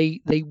 they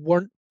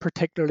weren't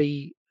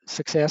particularly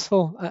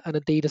successful, and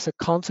indeed, as a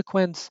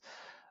consequence,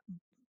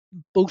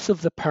 both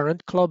of the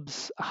parent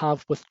clubs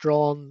have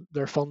withdrawn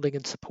their funding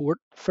and support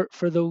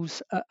for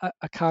those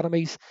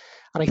academies,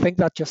 and I think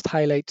that just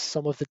highlights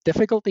some of the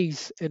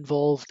difficulties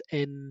involved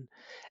in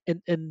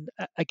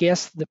I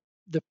guess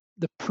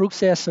the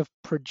process of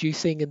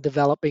producing and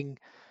developing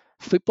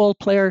football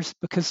players,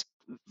 because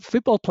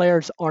football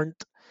players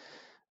aren't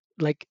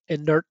like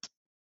inert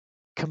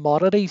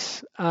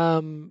commodities.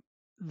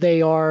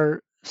 They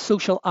are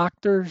social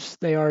actors.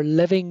 They are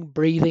living,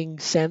 breathing,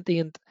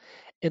 sentient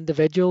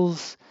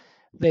individuals.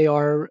 They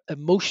are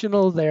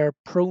emotional. They're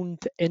prone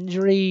to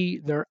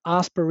injury. Their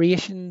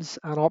aspirations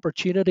and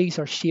opportunities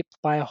are shaped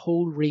by a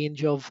whole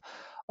range of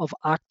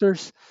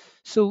actors.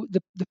 So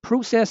the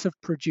process of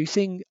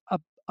producing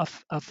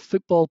a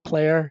football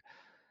player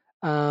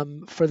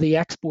for the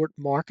export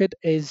market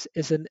is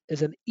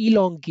an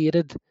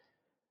elongated,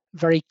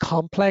 very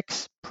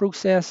complex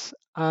process,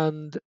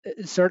 and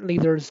certainly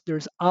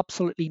there's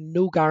absolutely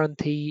no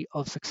guarantee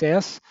of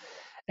success,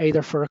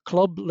 either for a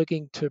club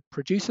looking to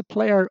produce a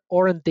player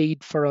or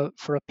indeed for a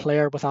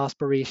player with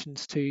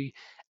aspirations to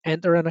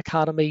enter an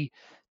academy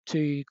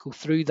to go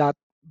through that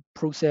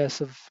process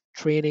of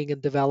training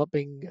and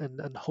developing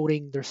and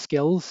honing their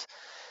skills.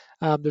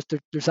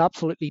 There's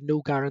absolutely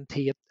no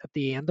guarantee at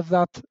the end of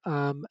that.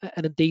 And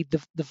indeed,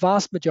 the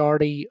vast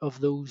majority of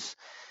those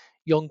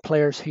young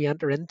players who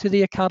enter into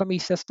the academy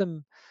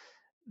system,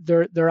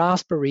 their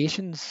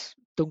aspirations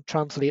don't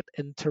translate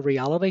into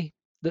reality.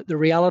 The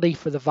reality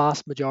for the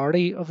vast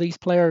majority of these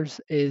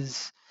players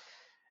is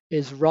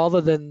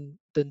rather than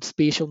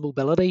spatial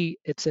mobility,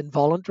 it's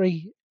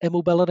involuntary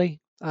immobility.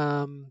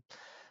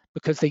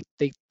 Because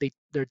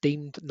they're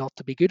deemed not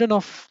to be good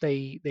enough.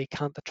 They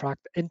can't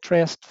attract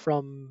interest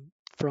from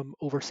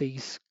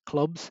overseas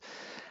clubs,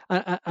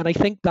 and I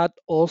think that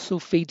also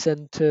feeds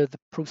into the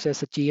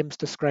process that James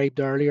described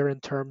earlier in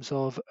terms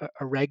of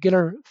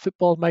irregular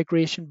football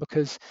migration,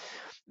 because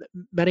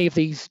many of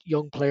these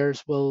young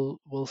players will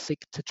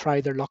seek to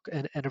try their luck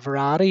in a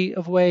variety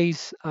of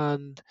ways,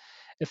 and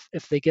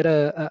if they get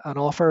an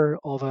offer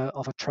of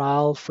a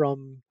trial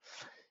from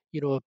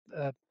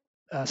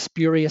a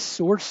spurious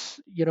source,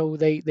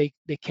 they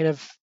kind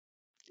of,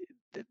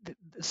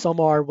 some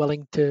are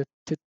willing to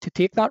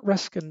take that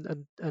risk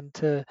and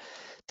to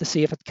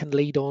see if it can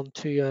lead on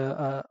to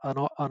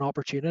an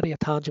opportunity, a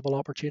tangible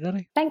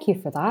opportunity. Thank you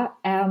for that.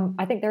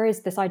 I think there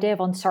is this idea of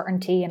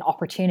uncertainty and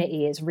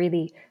opportunity is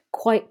really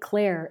quite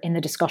clear in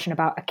the discussion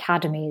about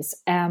academies.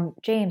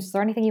 James, is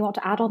there anything you want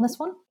to add on this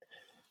one?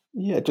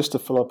 Yeah, just to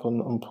follow up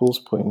on Paul's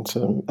point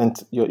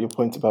and your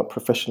point about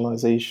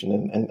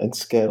professionalization and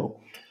scale.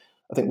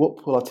 I think what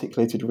Paul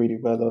articulated really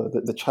well are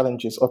the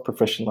challenges of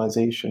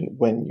professionalization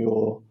when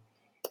your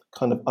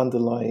kind of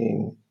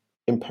underlying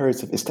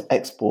imperative is to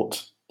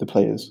export the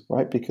players,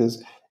 right?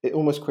 Because it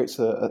almost creates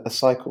a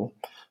cycle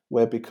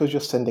where, because you're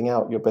sending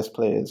out your best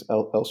players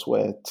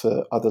elsewhere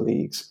to other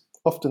leagues,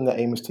 often the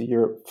aim is to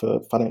Europe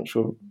for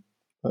financial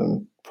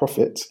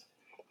profit,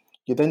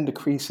 you're then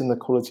decreasing the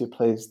quality of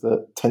players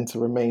that tend to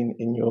remain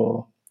in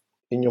your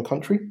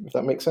country, if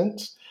that makes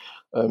sense.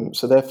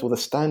 So therefore, the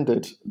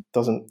standard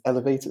doesn't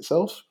elevate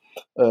itself.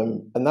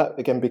 And that,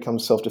 again,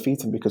 becomes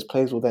self-defeating, because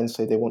players will then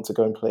say they want to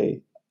go and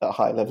play at a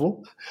high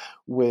level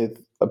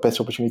with a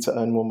better opportunity to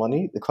earn more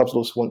money. The clubs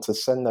also want to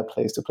send their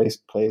players to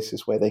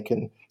places where they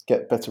can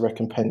get better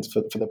recompense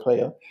for the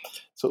player.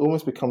 So it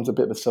almost becomes a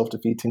bit of a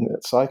self-defeating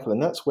cycle.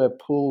 And that's where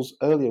Paul's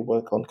earlier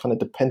work on kind of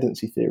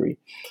dependency theory,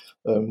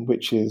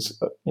 which is,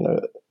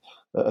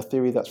 a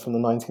theory that's from the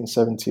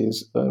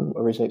 1970s,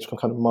 originates from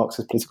kind of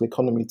Marxist political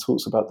economy,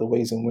 talks about the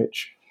ways in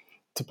which,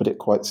 to put it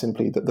quite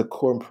simply, that the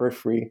core and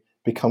periphery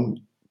become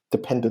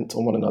dependent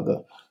on one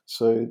another.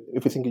 So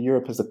if we think of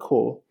Europe as the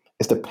core,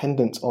 it's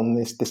dependent on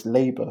this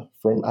labour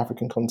from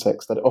African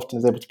context that it often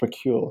is able to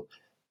procure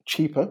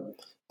cheaper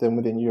than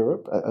within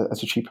Europe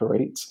at a cheaper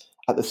rate.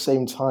 At the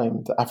same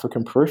time, the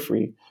African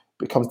periphery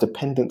becomes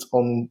dependent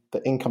on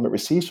the income it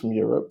receives from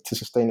Europe to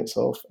sustain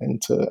itself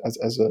and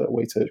as a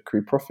way to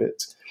accrue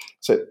profit.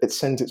 So it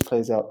sends its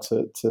players out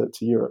to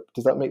Europe.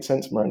 Does that make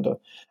sense, Miranda?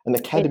 And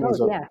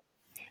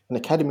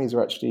academies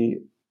are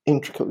actually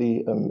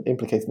intricately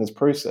implicated in this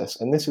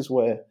process. And this is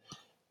where,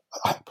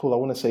 Paul, I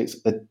want to say it's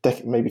a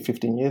decade, maybe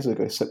 15 years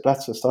ago, Sepp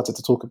Blatter started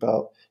to talk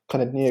about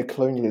kind of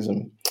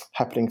neo-colonialism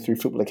happening through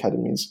football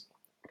academies.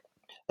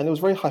 And it was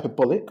very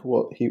hyperbolic,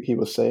 what he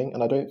was saying,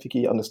 and I don't think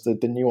he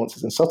understood the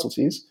nuances and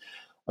subtleties,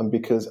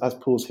 because as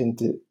Paul's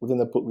hinted, within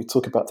the book we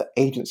talk about the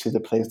agency of the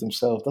players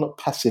themselves. They're not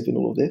passive in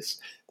all of this.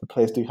 The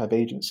players do have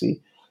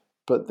agency.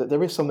 But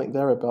there is something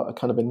there about a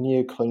kind of a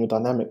neo-colonial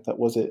dynamic that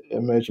was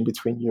emerging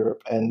between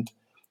Europe and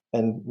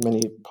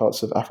many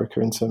parts of Africa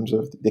in terms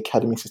of the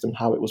academy system,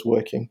 how it was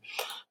working.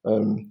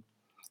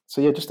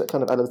 So yeah, just to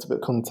kind of add a little bit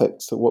of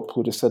context to what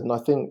Paul just said. And I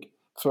think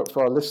for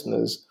our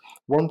listeners,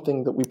 one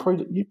thing that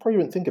you probably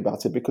wouldn't think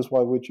about it, because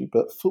why would you?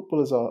 But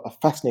footballers are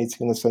fascinating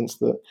in the sense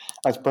that,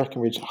 as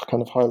Breckenridge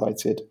kind of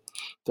highlighted,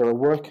 they're a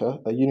worker,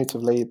 a unit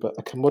of labour,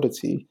 a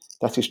commodity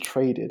that is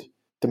traded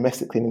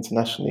domestically and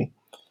internationally,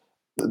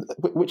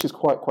 which is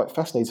quite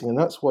fascinating. And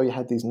that's why you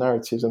had these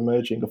narratives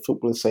emerging of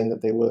footballers saying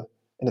that they were,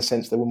 in a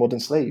sense, they were modern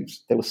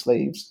slaves. They were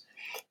slaves,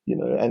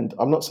 and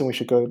I'm not saying we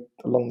should go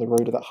along the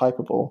road of that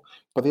hyperbole,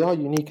 but they are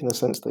unique in the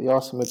sense that they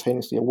are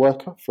simultaneously a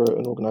worker for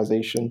an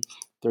organisation,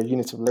 they're a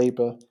unit of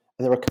labour,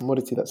 and they're a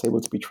commodity that's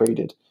able to be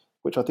traded,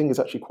 which I think is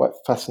actually quite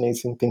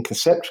fascinating thing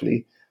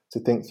conceptually to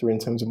think through in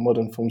terms of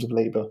modern forms of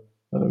labour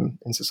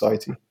in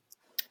society.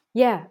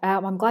 Yeah,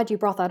 I'm glad you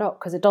brought that up,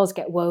 because it does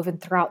get woven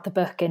throughout the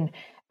book and,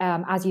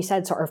 as you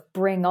said, sort of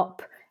bring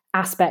up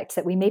aspects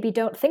that we maybe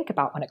don't think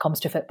about when it comes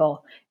to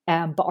football,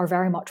 but are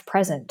very much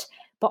present.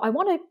 But I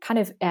want to kind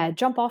of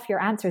jump off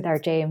your answer there,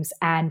 James,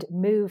 and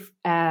move.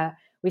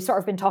 We've sort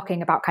of been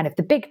talking about kind of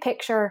the big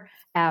picture.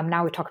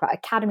 Now we talk about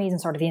academies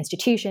and sort of the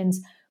institutions.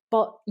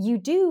 But you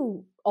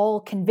do all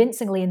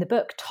convincingly in the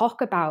book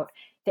talk about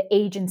the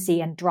agency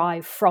and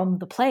drive from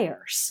the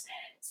players.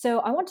 So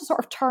I want to sort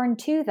of turn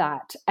to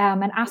that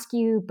and ask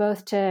you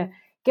both to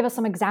give us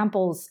some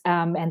examples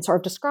and sort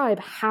of describe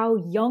how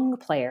young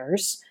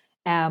players,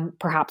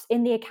 perhaps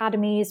in the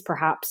academies,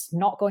 perhaps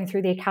not going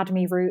through the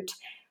academy route,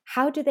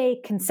 how do they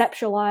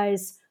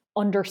conceptualize,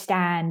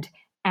 understand,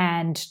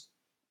 and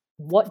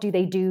what do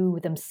they do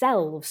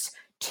themselves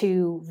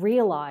to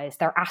realize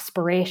their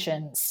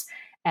aspirations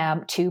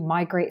to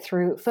migrate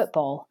through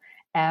football?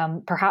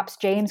 Perhaps,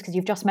 James, because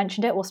you've just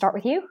mentioned it, we'll start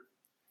with you.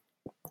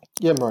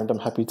 Yeah, Miranda, I'm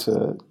happy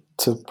to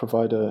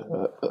provide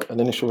an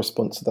initial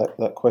response to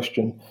that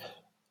question.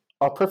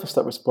 I'll preface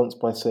that response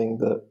by saying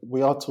that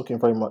we are talking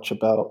very much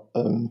about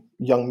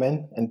young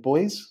men and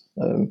boys,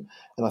 and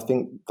I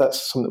think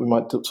that's something that we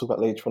might talk about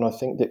later on. I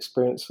think the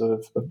experience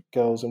of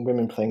girls and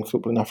women playing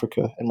football in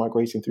Africa and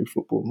migrating through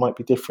football might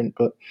be different,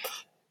 but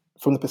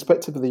from the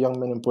perspective of the young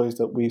men and boys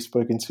that we've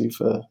spoken to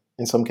for,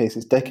 in some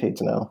cases,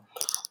 decades now,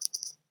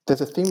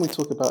 there's a theme we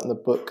talk about in the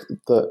book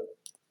that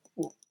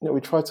we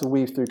try to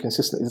weave through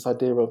consistently, this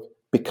idea of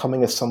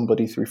becoming a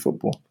somebody through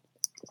football.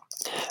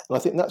 And I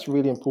think that's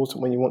really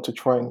important when you want to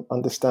try and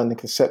understand and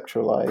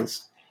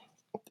conceptualize,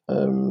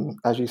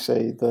 as you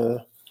say,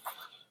 the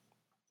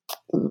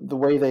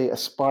way they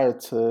aspire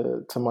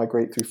to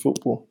migrate through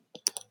football.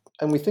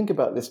 And we think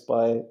about this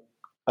by,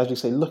 as you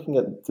say, looking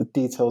at the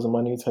details and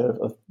minutiae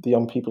of the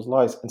young people's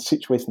lives and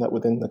situating that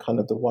within the kind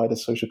of the wider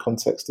social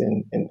context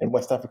in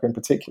West Africa in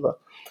particular,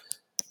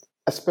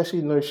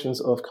 especially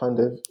notions of kind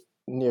of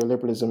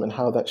neoliberalism and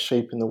how that's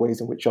shaping the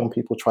ways in which young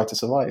people try to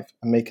survive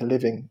and make a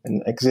living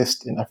and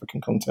exist in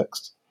African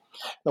context.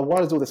 Now, why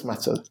does all this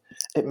matter?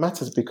 It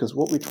matters because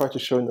what we try to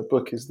show in the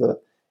book is that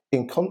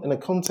in a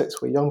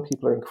context where young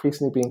people are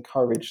increasingly being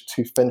encouraged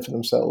to fend for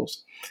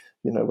themselves,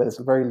 where there's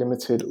a very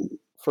limited,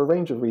 for a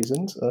range of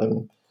reasons,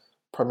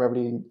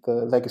 primarily the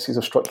legacies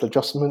of structural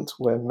adjustment,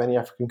 where many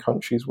African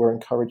countries were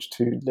encouraged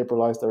to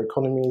liberalize their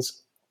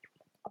economies,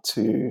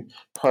 to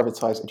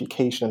privatize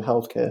education and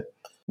healthcare.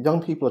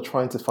 Young people are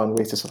trying to find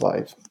ways to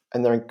survive,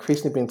 and they're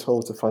increasingly being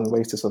told to find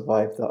ways to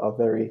survive that are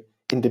very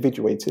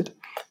individuated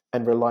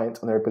and reliant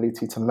on their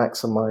ability to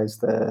maximize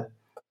their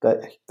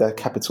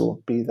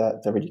capital, be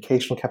that their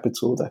educational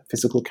capital, their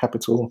physical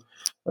capital,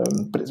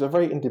 but it's a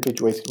very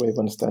individuated way of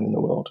understanding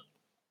the world.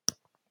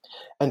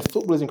 And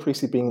football is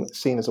increasingly being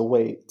seen as a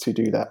way to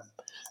do that.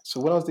 So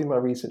when I was doing my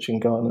research in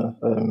Ghana,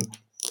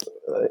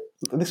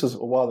 this was a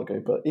while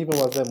ago, but even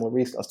while then, more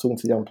recently, I was talking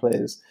to young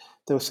players,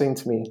 they were saying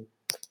to me,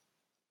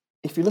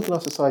 if you look at our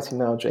society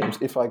now, James,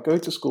 if I go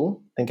to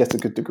school and get a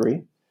good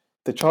degree,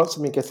 the chance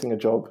of me getting a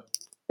job,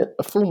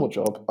 a formal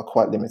job, are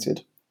quite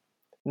limited.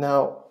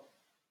 Now,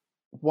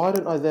 why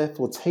don't I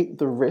therefore take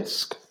the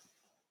risk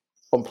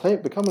on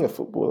becoming a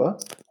footballer,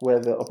 where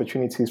the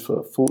opportunities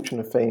for fortune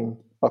and fame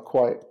are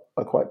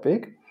quite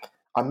big.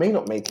 I may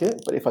not make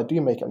it, but if I do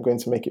make it, I'm going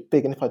to make it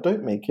big. And if I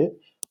don't make it,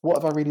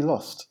 what have I really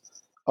lost?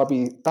 I'll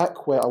be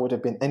back where I would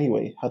have been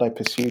anyway had I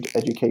pursued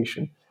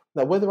education.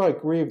 Now, whether I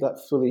agree with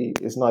that fully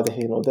is neither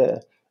here nor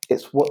there.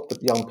 It's what the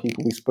young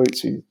people we spoke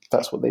to,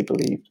 that's what they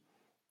believed.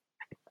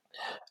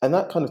 And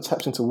that kind of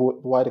taps into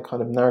wider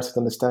kind of narrative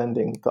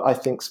understanding that I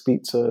think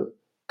speak to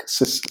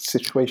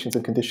situations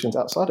and conditions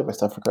outside of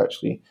West Africa,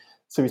 actually.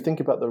 So we think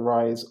about the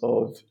rise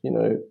of,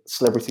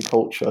 celebrity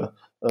culture,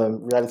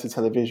 reality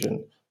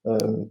television,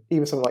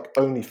 even something like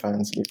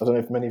OnlyFans. I don't know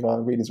if many of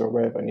our readers are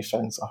aware of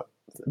OnlyFans,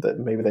 that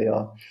maybe they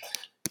are.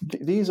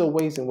 These are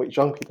ways in which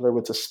young people are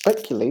able to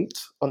speculate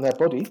on their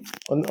body,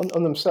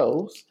 on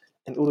themselves,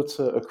 in order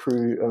to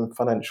accrue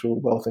financial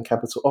wealth and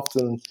capital,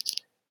 often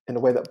in a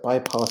way that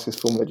bypasses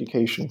formal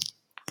education.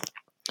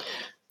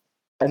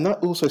 And that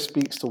also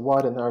speaks to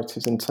wider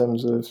narratives in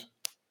terms of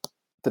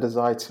the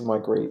desire to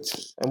migrate.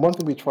 And one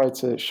thing we try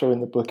to show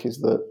in the book is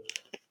that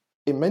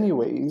in many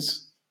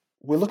ways,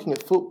 we're looking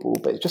at football,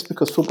 but just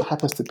because football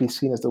happens to be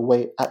seen as the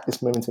way at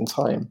this moment in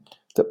time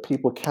that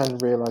people can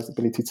realize the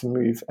ability to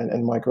move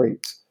and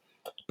migrate,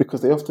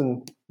 because they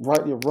often,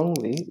 rightly or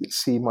wrongly,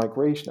 see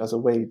migration as a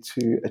way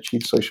to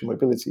achieve social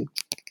mobility.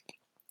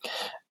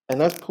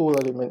 And as Paul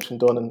already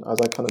mentioned on, and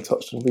as I kind of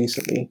touched on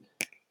recently,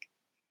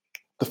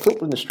 the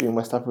football industry in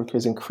West Africa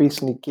is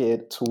increasingly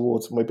geared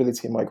towards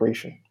mobility and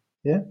migration.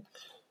 Yeah,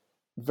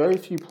 very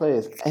few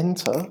players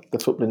enter the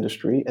football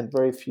industry, and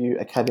very few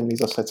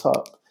academies are set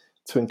up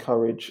to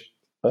encourage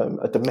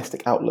a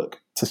domestic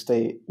outlook to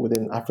stay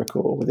within Africa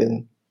or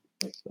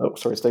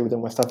stay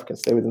within West Africa,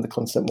 stay within the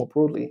continent more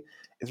broadly.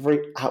 It's very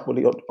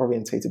outwardly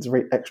orientated. It's a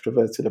very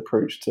extroverted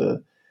approach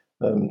to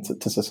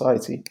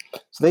society.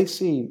 So they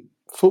see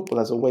football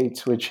as a way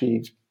to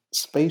achieve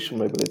spatial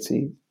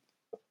mobility,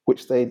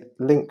 which they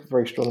link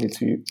very strongly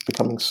to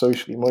becoming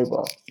socially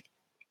mobile.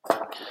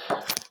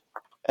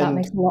 That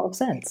makes a lot of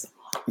sense.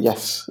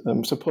 Yes.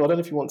 So, Paul, I don't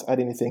know if you want to add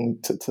anything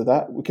to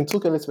that. We can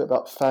talk a little bit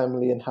about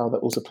family and how that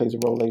also plays a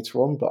role later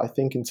on. But I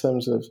think in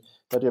terms of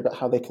the idea about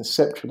how they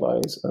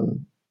conceptualize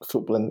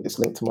football and its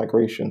link to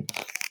migration,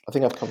 I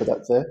think I've covered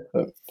that there.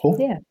 Paul?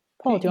 Yeah.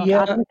 Paul, do you want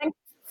to add anything?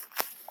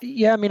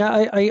 Yeah, I mean,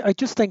 I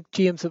just think,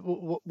 James, that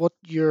what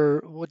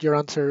your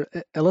answer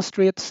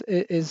illustrates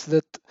is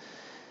that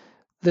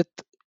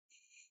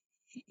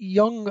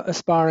young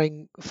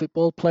aspiring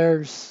football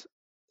players,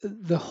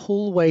 the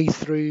whole way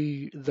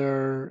through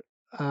their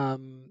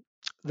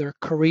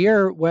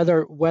career,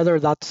 whether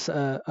that's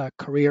a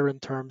career in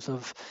terms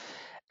of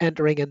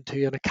entering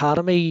into an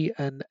academy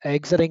and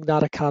exiting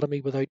that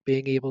academy without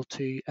being able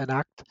to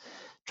enact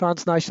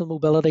transnational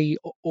mobility,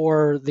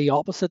 or the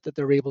opposite, that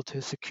they're able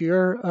to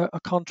secure a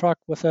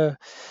contract with a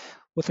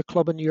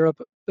club in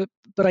Europe.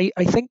 But I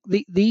think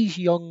these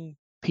young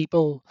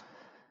people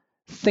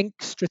think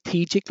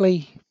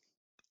strategically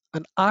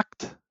and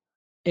act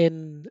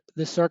in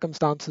the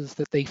circumstances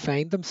that they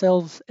find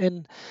themselves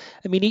in.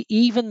 I mean,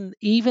 even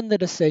the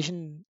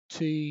decision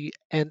to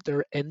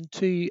enter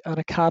into an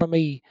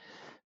academy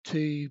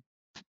to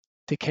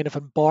kind of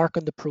embark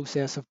on the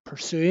process of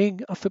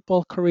pursuing a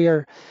football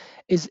career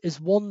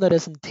is one that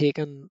isn't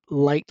taken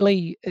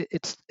lightly.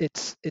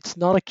 It's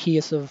not a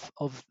case of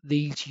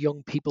these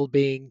young people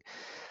being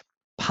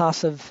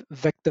passive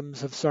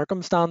victims of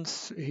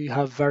circumstance who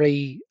have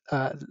very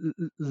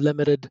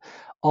limited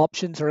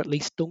options, or at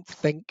least don't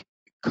think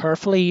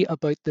carefully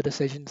about the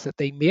decisions that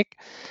they make.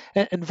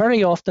 And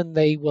very often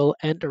they will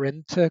enter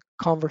into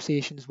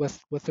conversations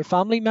with their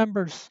family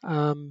members,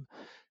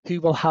 who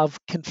will have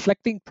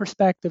conflicting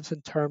perspectives in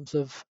terms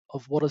of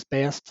what is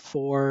best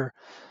for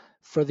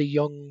the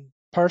young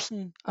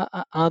person,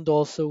 and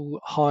also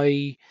how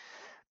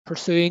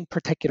pursuing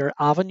particular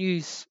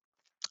avenues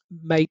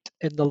might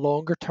in the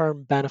longer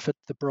term benefit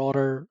the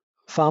broader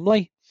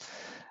family.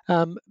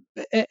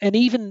 And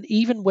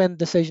even when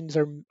decisions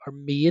are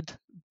made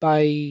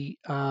by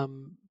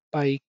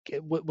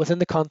within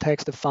the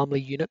context of family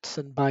units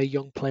and by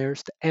young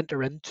players to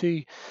enter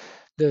into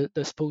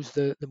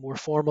the more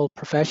formal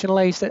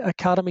professionalized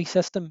academy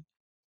system,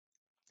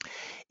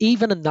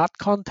 even in that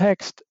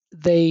context,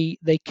 they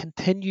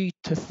continue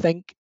to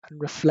think and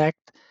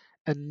reflect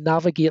and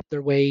navigate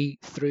their way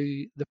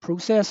through the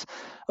process.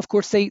 Of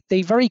course,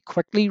 they very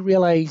quickly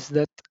realize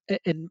that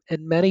in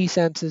many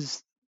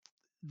senses,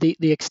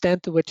 the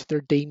extent to which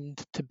they're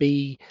deemed to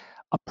be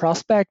a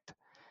prospect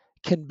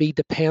can be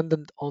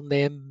dependent on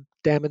them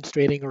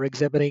demonstrating or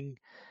exhibiting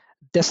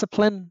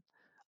discipline,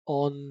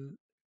 on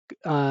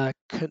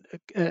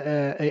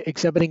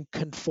exhibiting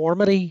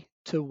conformity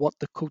to what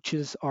the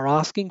coaches are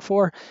asking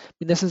for. I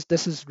mean, this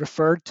is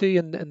referred to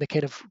in the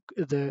kind of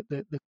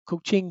the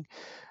coaching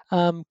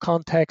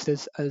context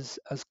as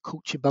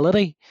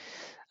coachability.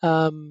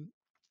 So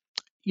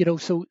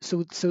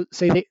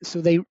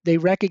they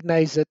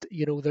recognize that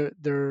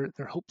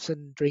their hopes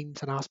and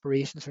dreams and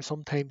aspirations are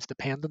sometimes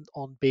dependent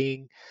on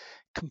being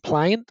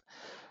compliant.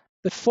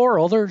 But for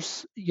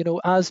others,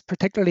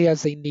 particularly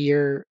as they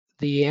near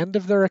the end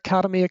of their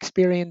academy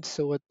experience,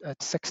 so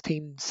at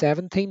 16,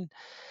 17,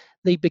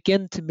 they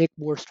begin to make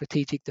more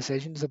strategic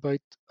decisions about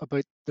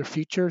their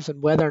futures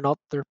and whether or not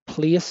their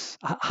place,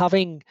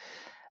 having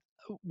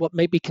what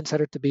might be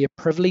considered to be a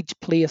privileged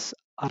place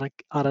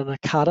at an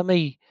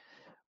academy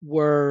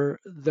where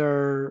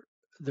their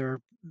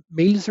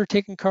meals are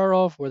taken care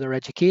of, where their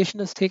education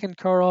is taken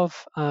care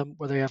of,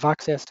 where they have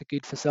access to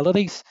good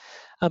facilities,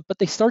 but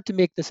they start to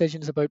make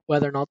decisions about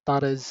whether or not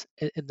that is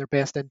in their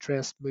best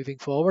interest moving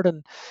forward.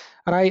 And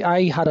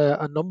I had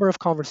a number of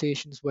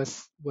conversations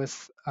with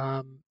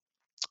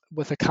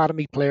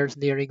academy players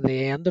nearing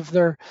the end of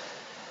their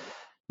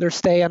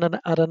stay at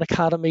an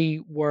academy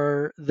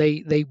where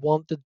they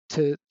wanted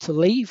to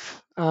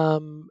leave.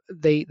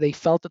 They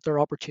felt that their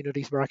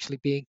opportunities were actually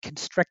being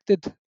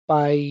constricted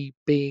by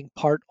being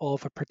part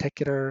of a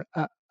particular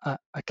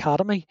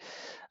academy.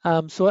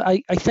 So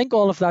I think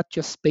all of that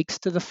just speaks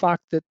to the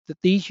fact that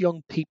these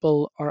young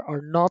people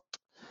are not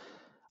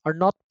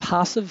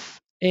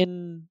passive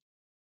in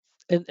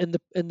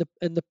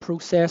the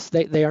process.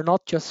 They are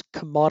not just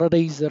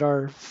commodities that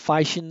are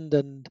fashioned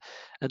and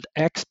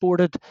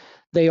exported.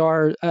 They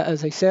are,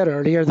 as I said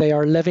earlier, they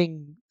are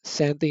living,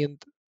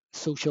 sentient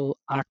social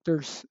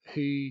actors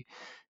who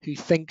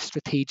think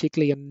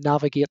strategically and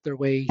navigate their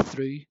way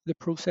through the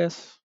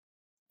process.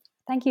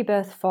 Thank you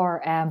both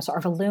for sort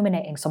of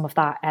illuminating some of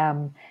that.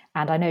 And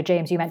I know,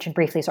 James, you mentioned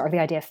briefly sort of the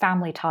idea of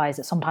family ties,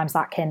 that sometimes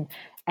that can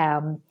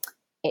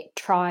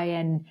try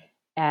and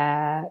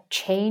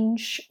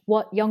change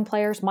what young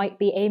players might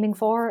be aiming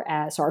for.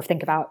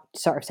 Think about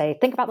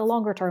the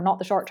longer term, not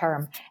the short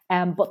term.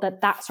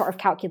 But that sort of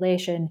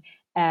calculation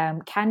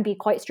can be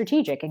quite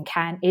strategic and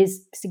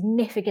is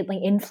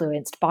significantly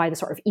influenced by the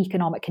sort of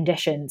economic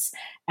conditions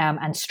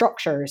and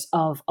structures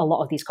of a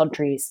lot of these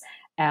countries.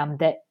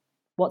 That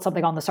what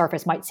something on the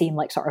surface might seem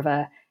like sort of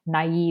a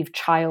naive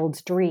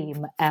child's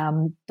dream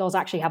does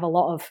actually have a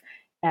lot of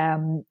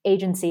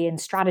agency and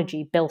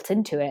strategy built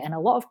into it, and a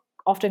lot of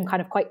often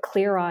kind of quite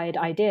clear-eyed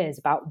ideas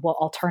about what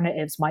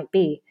alternatives might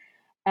be.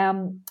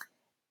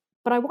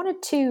 But I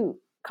wanted to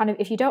kind of,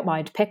 if you don't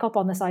mind, pick up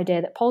on this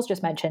idea that Paul's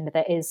just mentioned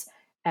that is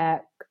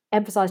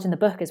emphasized in the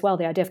book as well,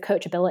 the idea of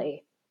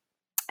coachability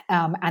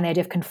and the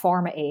idea of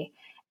conformity.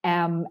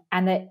 And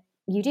that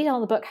you detail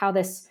in the book how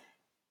this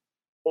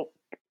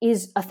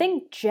is a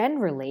thing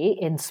generally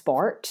in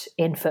sport,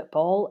 in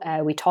football.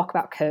 We talk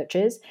about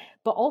coaches,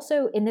 but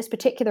also in this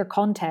particular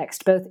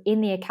context, both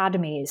in the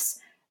academies,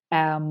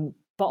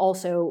 but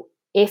also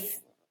if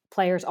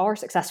players are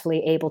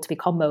successfully able to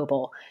become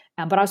mobile.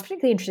 But I was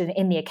particularly interested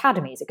in the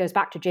academies. It goes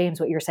back to, James,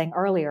 what you were saying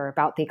earlier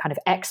about the kind of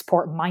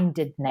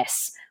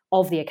export-mindedness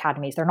of the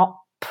academies. They're not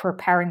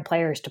preparing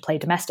players to play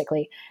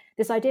domestically.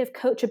 This idea of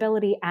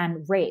coachability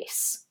and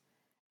race,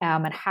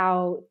 and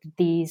how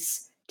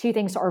these two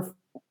things sort of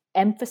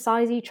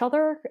emphasize each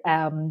other,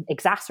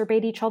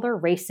 exacerbate each other,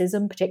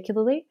 racism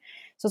particularly.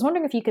 So I was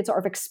wondering if you could sort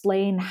of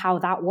explain how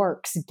that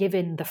works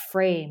given the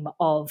frame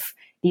of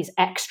these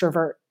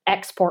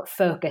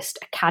export-focused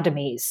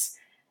academies.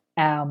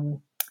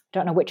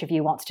 Don't know which of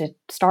you wants to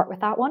start with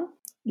that one.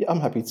 Yeah, I'm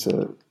happy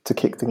to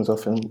kick things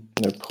off, and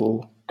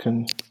Paul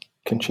can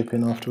chip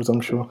in afterwards,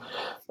 I'm sure.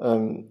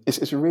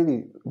 It's a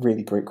really,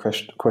 really great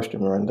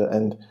question, Miranda.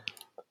 And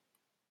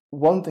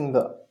one thing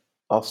that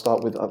I'll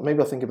start with, maybe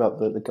I'll think about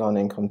the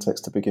Ghanaian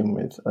context to begin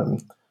with.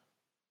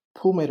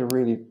 Paul made a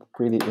really,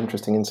 really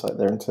interesting insight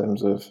there in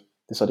terms of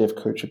this idea of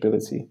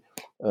coachability,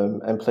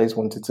 and players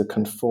wanted to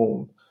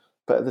conform.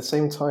 But at the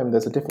same time,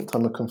 there's a different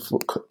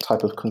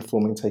type of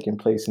conforming taking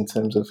place in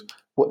terms of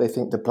what they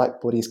think the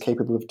black body is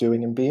capable of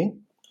doing and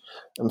being.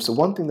 So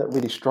one thing that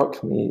really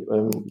struck me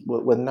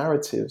were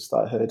narratives that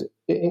I heard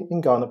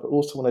in Ghana, but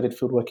also when I did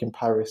fieldwork in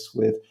Paris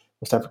with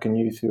West African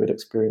youth who had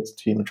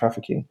experienced human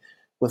trafficking,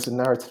 was a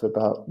narrative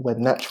about we're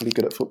naturally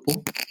good at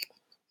football.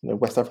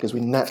 West Africans, we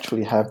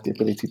naturally have the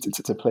ability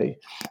to play.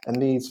 And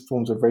these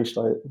forms of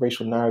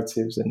racial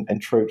narratives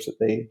and tropes that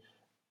they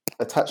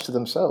attach to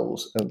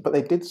themselves, but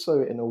they did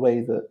so in a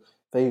way that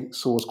they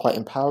saw as quite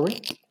empowering.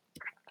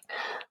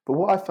 But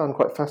what I found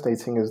quite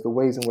fascinating is the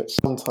ways in which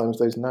sometimes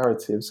those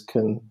narratives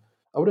can,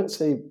 I wouldn't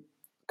say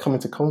come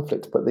into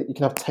conflict, but that you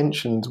can have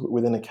tensions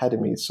within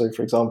academies. So,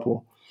 for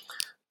example,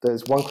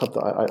 there's one club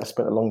that I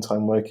spent a long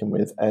time working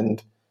with,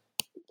 and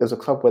there's a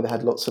club where they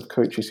had lots of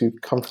coaches who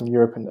come from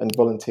Europe and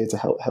volunteer to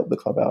help the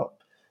club out.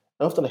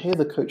 And often I hear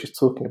the coaches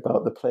talking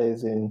about the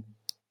players in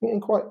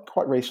quite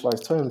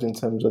racialized terms, in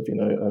terms of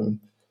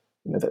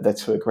that they're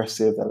too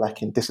aggressive, they're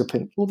lacking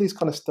discipline, all these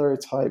kind of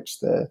stereotypes.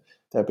 They're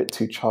a bit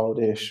too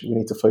childish. We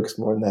need to focus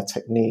more on their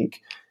technique.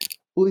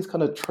 All these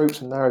kind of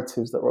tropes and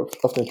narratives that are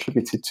often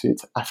attributed to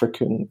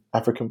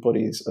African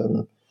bodies.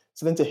 So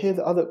then to hear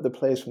the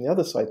players from the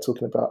other side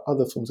talking about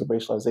other forms of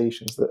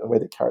racializations, the way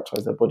they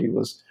characterize their body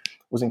was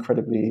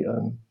incredibly,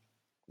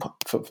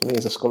 for me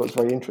as a scholar, it's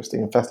very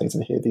interesting and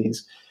fascinating to hear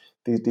these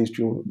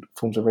dual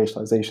forms of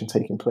racialization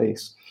taking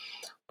place.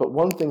 But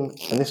one thing,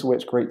 and this is where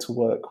it's great to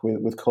work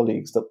with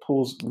colleagues, that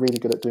Paul's really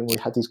good at doing when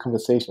we had these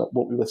conversations about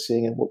what we were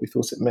seeing and what we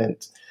thought it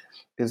meant,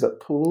 is that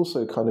Paul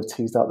also kind of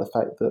teased out the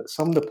fact that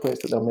some of the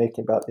points that they're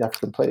making about the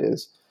African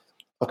players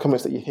are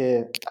comments that you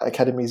hear at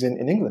academies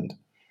in England.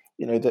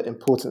 The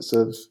importance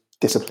of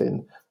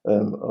discipline,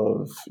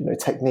 of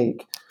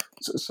technique.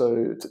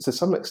 So to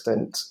some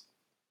extent,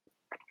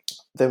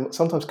 they're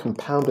sometimes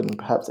compounded and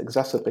perhaps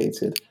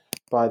exacerbated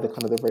by the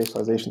kind of the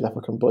racialization of the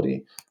African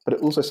body. But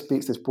it also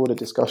speaks to this broader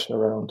discussion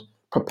around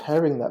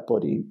preparing that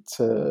body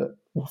to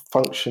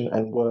function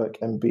and work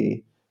and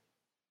be,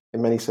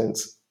 in many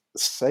sense,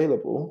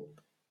 saleable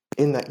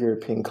in that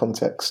European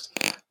context.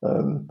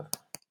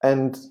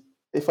 And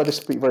if I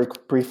just speak very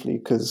briefly,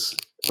 because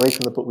later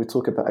in the book we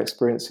talk about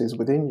experiences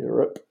within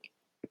Europe,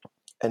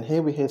 and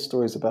here we hear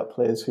stories about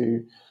players who,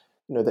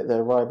 they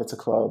arrive at a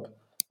club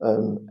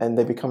and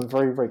they become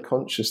very, very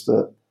conscious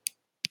that,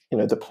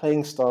 the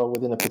playing style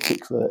within a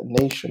particular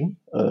nation,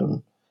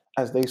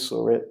 as they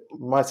saw it,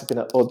 might have been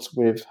at odds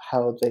with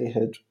how they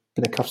had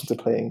been accustomed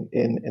to playing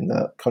in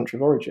that country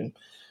of origin.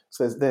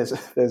 So there's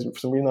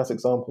some really nice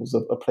examples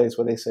of a place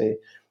where they say,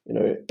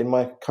 in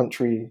my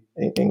country,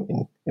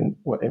 in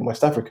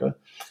West Africa,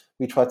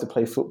 we try to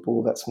play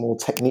football that's more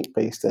technique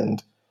based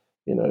and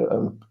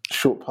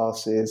short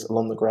passes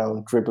along the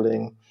ground,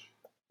 dribbling,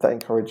 that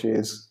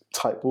encourages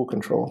tight ball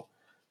control.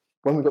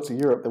 When we got to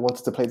Europe, they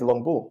wanted to play the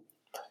long ball,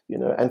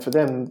 and for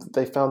them,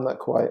 they found that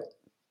quite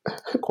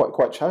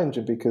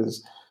challenging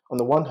because on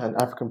the one hand,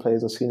 African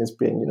players are seen as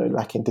being,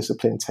 lacking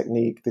discipline,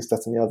 technique, this,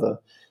 that, and the other.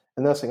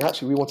 And they're saying,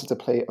 actually, we wanted to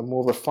play a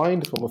more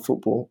refined form of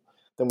football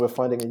than we're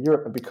finding in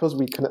Europe. And because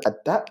we couldn't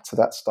adapt to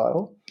that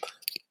style,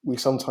 we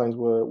sometimes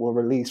were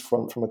released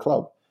from a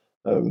club.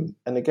 And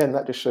again,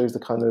 that just shows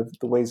the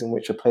ways in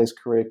which a player's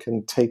career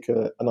can take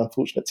an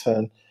unfortunate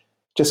turn.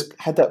 Just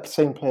had that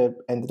same player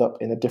ended up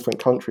in a different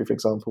country, for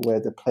example, where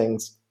the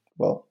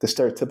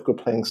stereotypical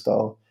playing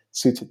style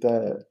suited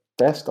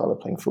their style of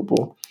playing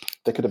football,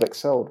 they could have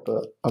excelled.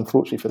 But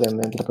unfortunately for them,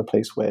 they ended up a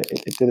place where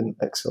it didn't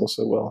excel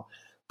so well.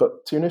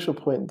 But to your initial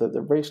point, that the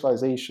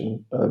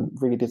racialization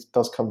really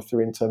does come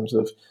through in terms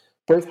of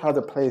both how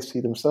the players see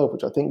themselves,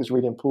 which I think is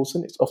really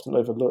important. It's often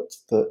overlooked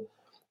that,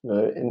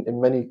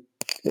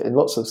 in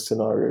lots of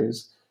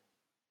scenarios,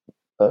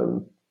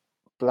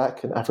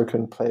 Black and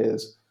African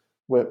players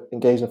were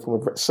engaged in a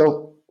form of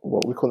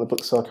what we call in the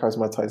book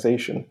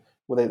self-charismatization,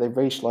 where they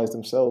racialize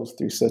themselves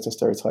through certain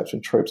stereotypes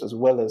and tropes, as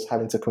well as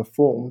having to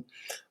conform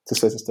to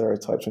certain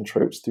stereotypes and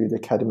tropes through the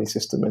academy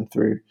system and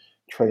through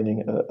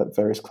training at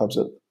various clubs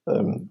at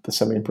the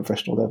semi and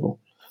professional level.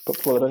 But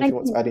Paul, I don't know if you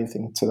want to add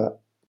anything to that.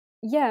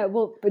 Yeah,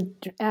 well,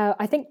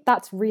 I think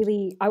that's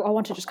really, I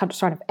want to just kind of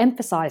sort of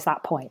emphasize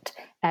that point,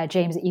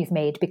 James, that you've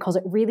made, because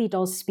it really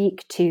does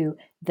speak to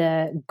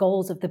the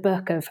goals of the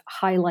book of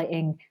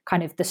highlighting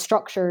kind of the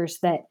structures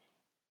that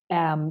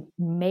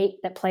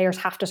make that players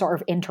have to sort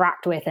of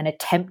interact with and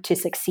attempt to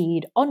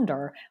succeed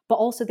under, but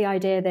also the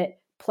idea that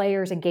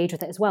players engage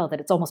with it as well, that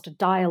it's almost a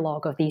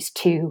dialogue of these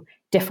two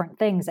different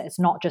things, that it's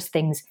not just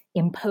things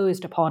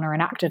imposed upon or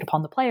enacted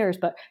upon the players,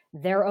 but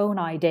their own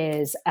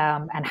ideas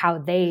and how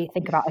they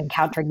think about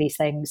encountering these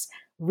things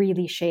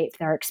really shape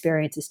their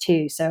experiences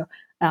too. So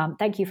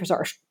thank you for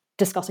sort of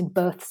discussing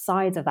both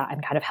sides of that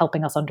and kind of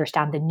helping us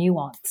understand the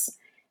nuance.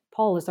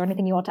 Paul, is there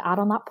anything you want to add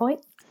on that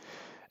point?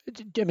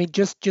 I mean,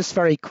 just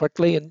very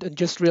quickly, and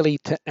just really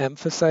to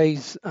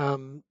emphasize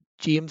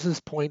James's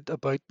point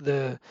about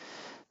the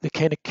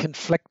kind of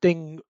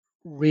conflicting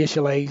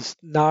racialized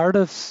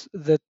narratives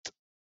that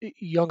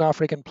young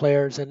African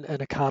players in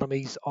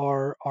academies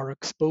are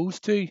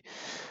exposed to.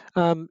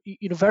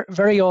 Very,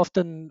 very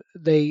often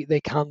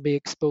they can be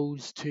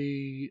exposed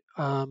to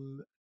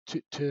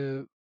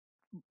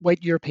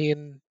white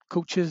European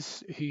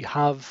coaches who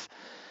have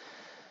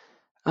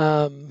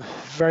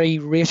very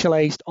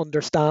racialized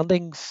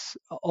understandings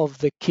of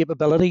the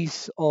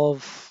capabilities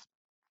of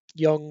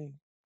young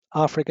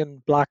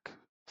African Black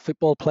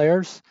football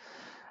players.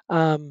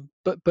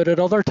 But at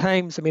other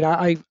times, I mean,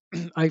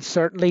 I've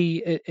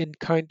certainly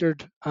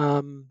encountered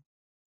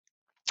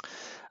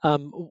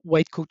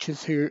white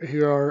coaches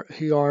who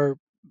are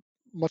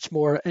much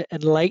more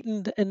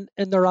enlightened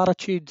in their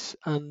attitudes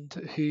and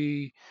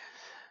who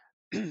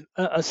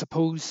I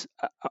suppose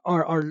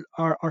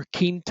are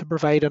keen to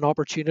provide an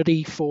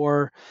opportunity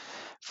for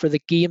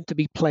the game to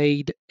be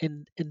played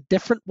in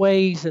different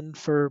ways and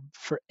for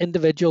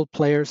individual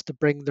players to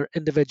bring their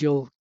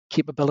individual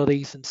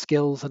capabilities and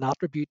skills and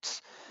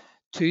attributes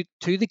to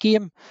the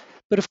game.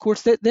 But of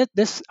course,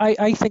 this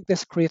I think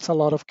this creates a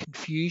lot of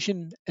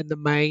confusion in the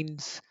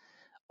minds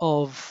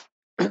of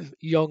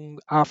young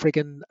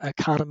African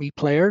academy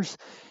players.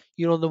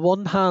 On the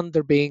one hand,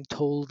 they're being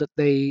told that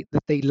they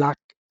lack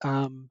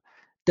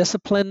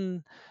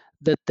discipline,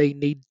 that they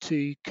need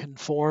to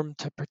conform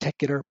to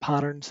particular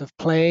patterns of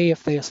play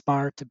if they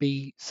aspire to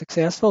be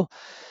successful.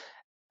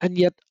 And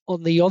yet,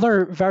 on the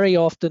other, very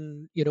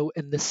often,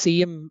 in the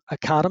same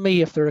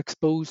academy, if they're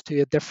exposed to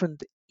a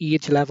different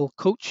age level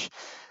coach,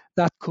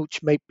 that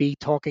coach might be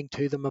talking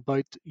to them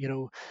about,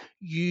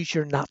 use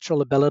your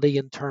natural ability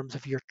in terms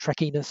of your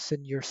trickiness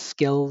and your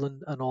skill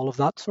and all of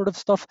that sort of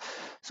stuff.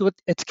 So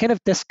it's kind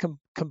of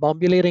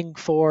discombobulating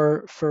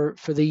for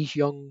these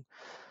young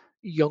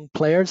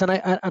players, and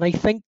I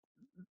think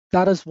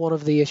that is one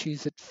of the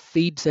issues that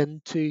feeds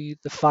into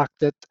the fact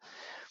that,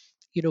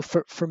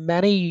 for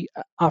many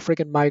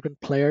African migrant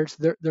players,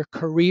 their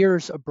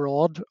careers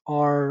abroad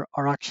are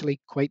actually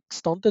quite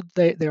stunted.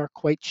 They are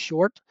quite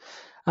short,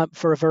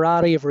 for a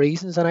variety of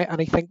reasons, and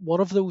I think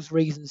one of those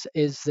reasons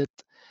is that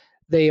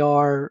they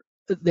are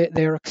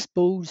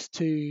exposed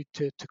to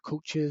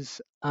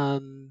coaches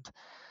and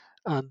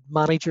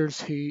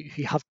managers who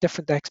have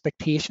different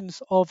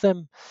expectations of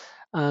them,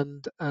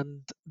 and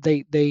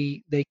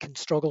they can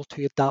struggle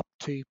to adapt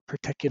to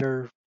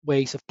particular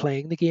ways of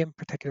playing the game,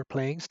 particular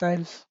playing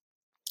styles.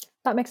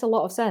 That makes a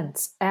lot of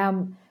sense.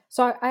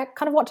 So I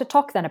kind of want to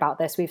talk then about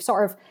this. We've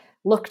sort of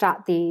looked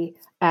at the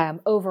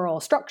overall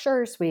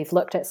structures. We've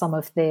looked at some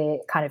of the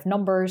kind of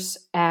numbers,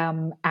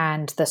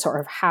 and the sort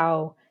of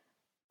how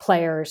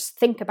players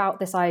think about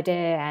this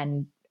idea,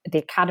 and the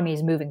academy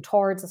is moving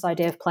towards this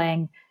idea of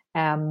playing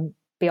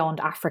beyond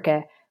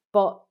Africa.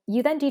 But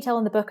you then detail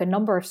in the book a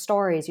number of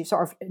stories. You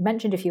sort of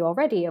mentioned a few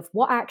already of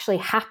what actually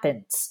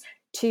happens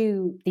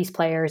to these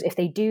players if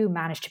they do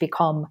manage to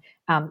become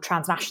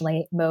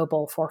transnationally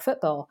mobile for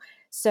football.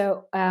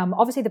 So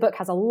obviously the book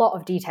has a lot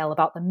of detail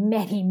about the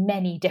many,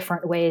 many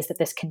different ways that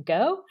this can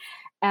go.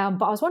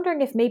 But I was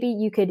wondering if maybe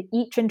you could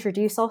each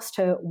introduce us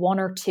to one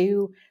or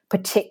two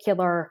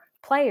particular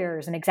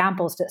players and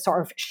examples to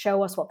sort of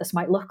show us what this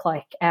might look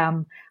like.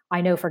 I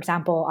know, for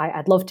example,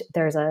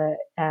 there's a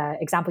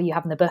example you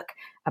have in the book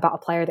about a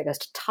player that goes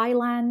to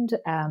Thailand.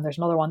 There's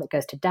another one that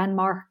goes to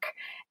Denmark.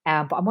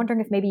 But I'm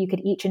wondering if maybe you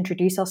could each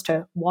introduce us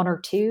to one or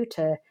two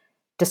to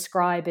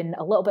describe in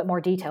a little bit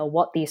more detail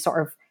what these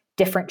sort of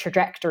different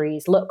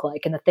trajectories look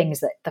like, and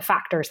the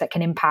factors that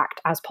can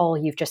impact, as Paul,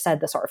 you've just said,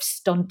 the sort of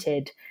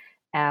stunted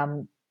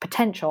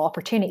potential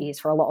opportunities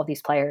for a lot of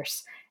these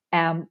players.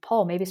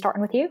 Paul, maybe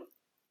starting with you.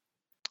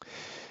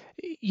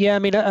 Yeah, I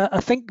mean, I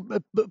think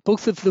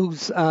both of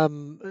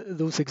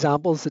those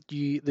examples that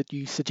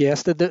you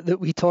suggested that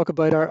we talk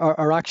about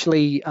are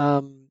actually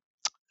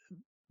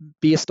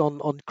based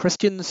on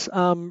Christian's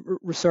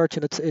research,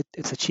 and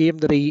it's a shame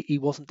that he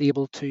wasn't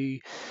able to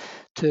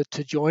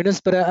join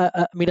us. But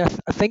I mean,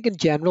 I think in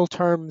general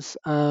terms,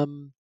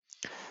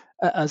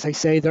 as I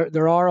say,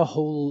 there are a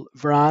whole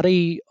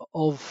variety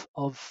of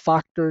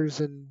factors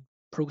and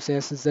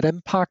processes that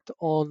impact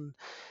on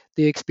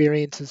the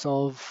experiences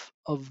of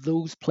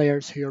those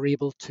players who are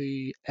able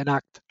to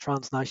enact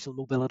transnational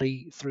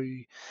mobility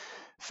through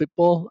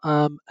football.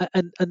 And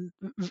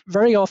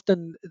very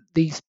often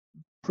these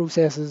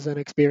processes and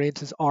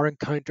experiences are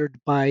encountered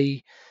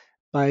by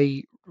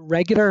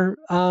regular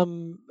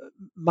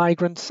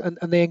migrants, and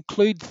they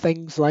include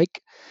things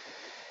like,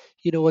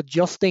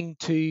 adjusting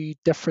to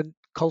different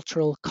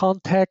cultural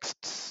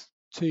contexts,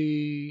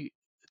 to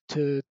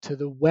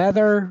the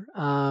weather,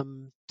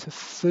 to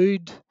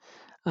food,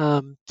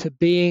 to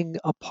being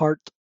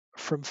apart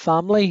from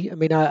family. I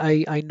mean,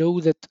 I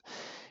know that,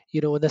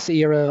 in this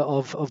era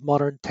of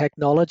modern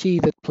technology,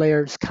 that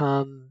players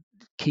can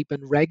keep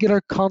in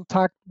regular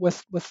contact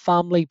with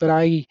family, but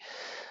I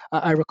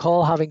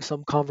recall having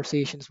some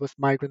conversations with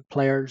migrant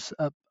players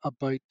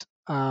about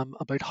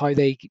how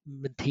they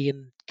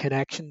maintain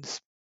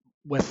connections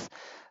with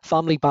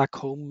family back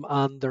home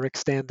and their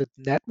extended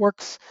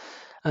networks,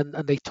 and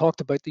they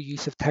talked about the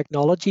use of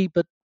technology,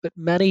 but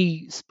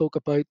many spoke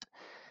about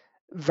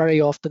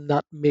very often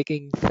that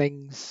making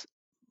things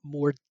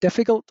more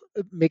difficult,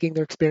 making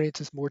their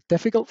experiences more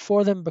difficult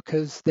for them,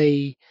 because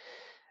it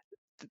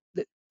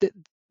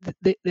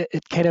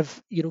kind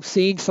of,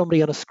 seeing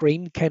somebody on a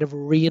screen kind of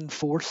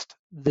reinforced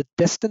the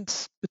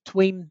distance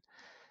between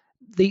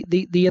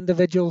the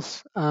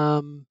individuals,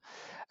 and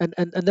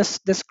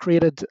this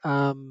created,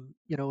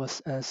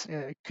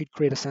 could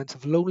create a sense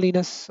of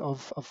loneliness,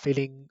 of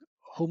feeling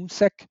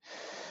homesick,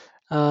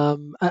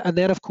 and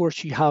then of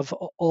course you have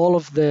all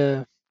of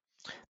the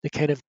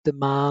kind of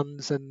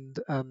demands and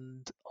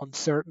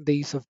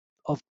uncertainties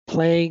of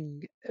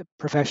playing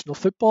professional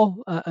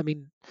football. I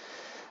mean,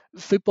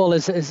 football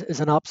is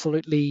an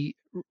absolutely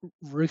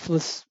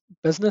ruthless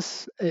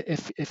business.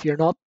 If you're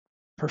not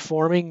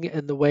performing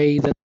in the way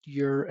that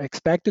you're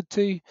expected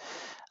to,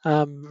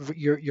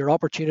 your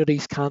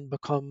opportunities can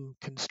become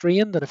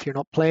constrained, and if you're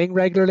not playing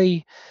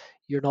regularly,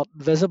 you're not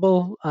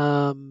visible.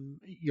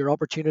 Your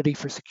opportunity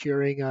for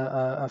securing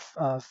or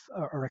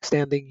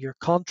extending your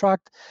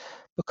contract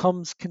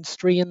becomes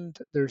constrained.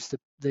 There's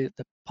the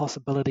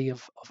possibility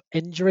of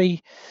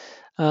injury.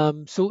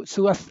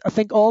 So I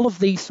think all of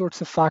these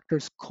sorts of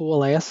factors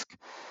coalesce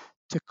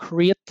to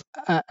create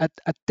a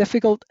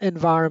difficult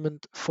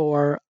environment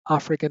for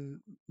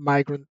African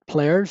migrant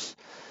players.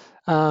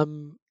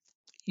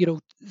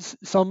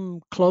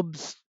 Some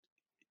clubs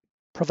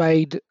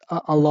provide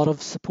a lot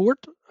of support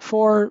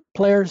for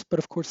players, but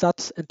of course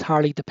that's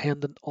entirely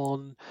dependent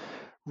on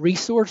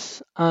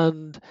resource,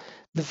 and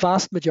the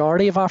vast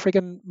majority of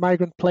African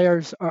migrant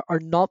players are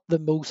not the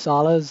Mo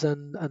Salahs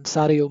and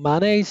Sadio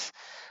Manes,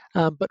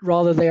 but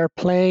rather they are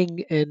playing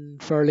in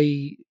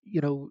fairly,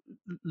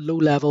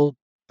 low-level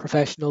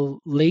professional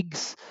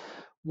leagues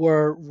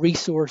where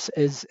resource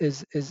is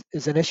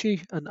an issue,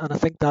 and I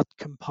think that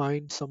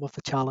compounds some of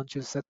the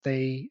challenges that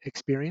they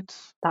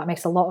experience. That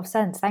makes a lot of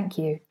sense. Thank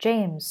you.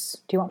 James,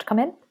 do you want to come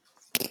in?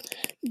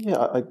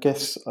 Yeah, I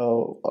guess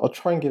I'll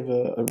try and give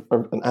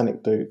an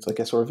anecdote, I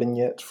guess, or a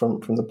vignette from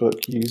the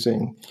book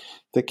using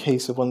the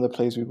case of one of the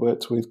players we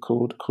worked with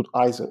called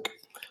Isaac.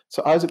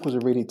 So Isaac was a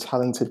really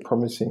talented,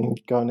 promising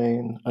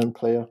Ghanaian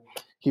player.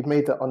 He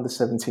made the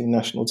under-17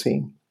 national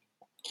team.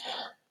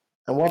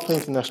 And while playing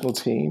for the national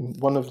team,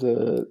 one of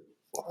the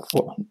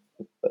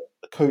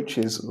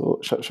coaches,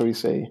 or shall we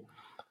say,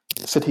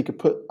 said he could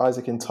put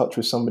Isaac in touch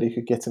with somebody who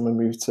could get him a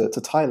move to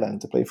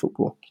Thailand to play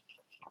football.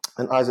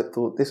 And Isaac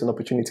thought this is an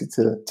opportunity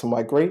to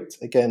migrate.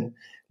 Again,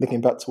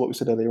 looking back to what we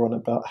said earlier on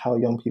about how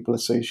young people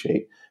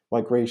associate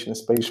migration and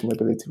spatial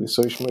mobility with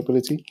social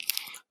mobility.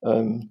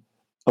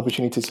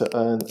 Opportunity to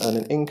earn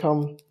an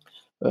income.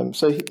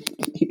 So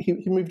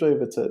he moved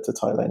over to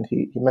Thailand.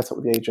 He met up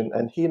with the agent,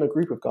 and he and a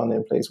group of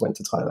Ghanaian players went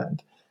to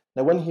Thailand.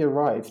 Now, when he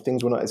arrived,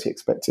 things were not as he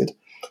expected.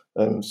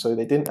 So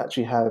they didn't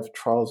actually have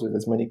trials with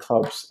as many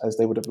clubs as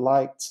they would have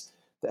liked.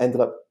 They ended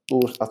up,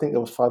 I think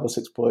there were 5 or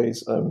 6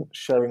 boys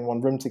sharing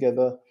one room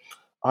together.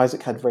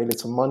 Isaac had very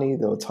little money.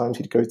 There were times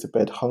he'd go to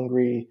bed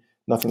hungry,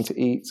 nothing to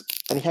eat,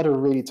 and he had a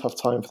really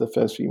tough time for the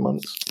first few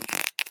months.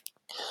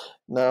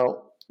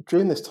 Now,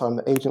 during this time,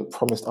 the agent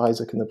promised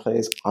Isaac and the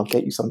players, I'll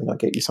get you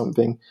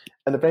something.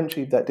 And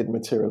eventually that did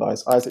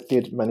materialize. Isaac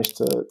did manage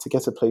to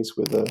get a place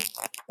with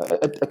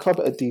a club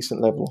at a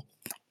decent level.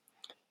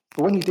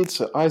 But when he did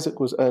so, Isaac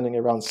was earning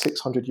around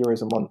 600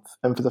 euros a month.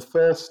 And for the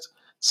first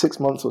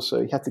 6 months or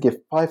so, he had to give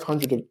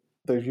 500 of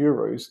those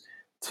euros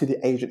to the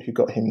agent who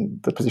got him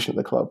the position at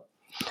the club.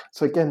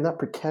 So again, that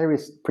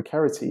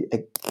precarity,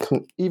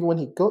 even when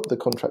he got the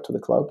contract to the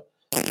club,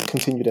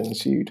 continued and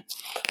ensued.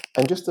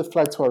 And just to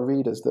flag to our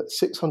readers that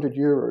 600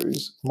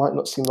 euros might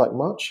not seem like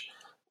much,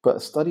 but a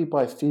study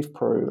by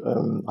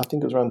FIFPro, I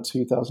think it was around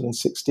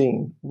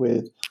 2016,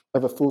 with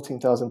over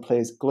 14,000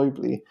 players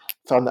globally,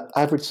 found that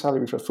average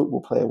salary for a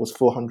football player was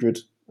 $400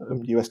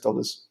 US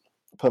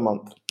per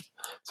month.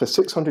 So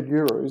 600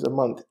 euros a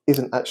month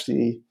isn't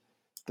actually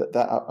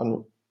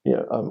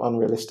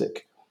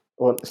unrealistic,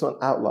 or it's not an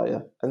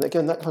outlier. And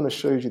again, that kind of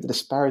shows you the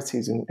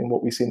disparities in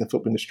what we see in the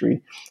football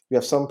industry. We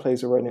have some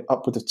players who are earning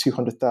upwards of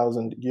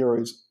 200,000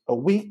 euros a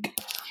week,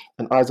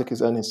 and Isaac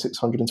is earning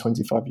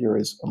 625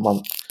 euros a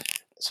month.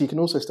 So you can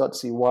also start to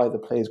see why the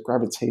players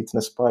gravitate and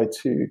aspire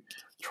to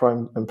try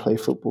and play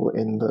football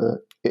in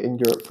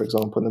Europe, for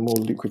example, in the more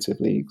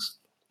lucrative leagues.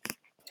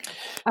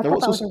 I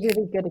thought that was a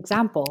really good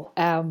example,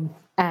 and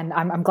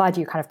I'm glad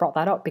you kind of brought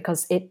that up,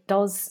 because it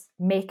does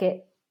make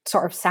it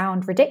sort of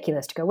sound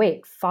ridiculous to go,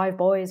 wait, 5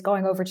 boys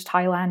going over to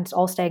Thailand,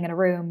 all staying in a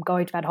room,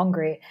 going to bed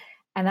hungry,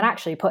 and then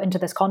actually put into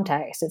this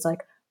context, it's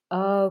like,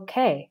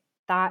 okay,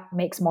 that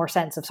makes more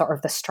sense of sort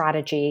of the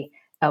strategy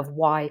of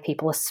why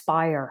people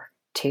aspire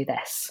to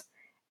this.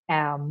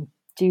 Do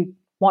you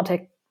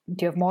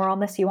have more on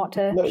this you want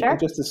to share?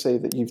 Just to say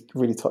that you've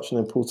really touched on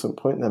an important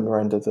point there,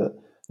 Miranda,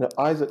 that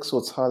Isaac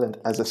saw Thailand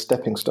as a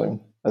stepping stone,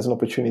 as an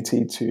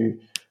opportunity to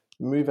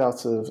move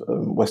out of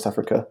West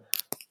Africa,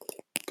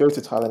 go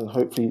to Thailand, and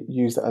hopefully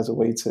use that as a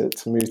way to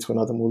move to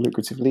another more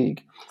lucrative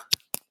league.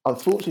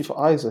 Unfortunately for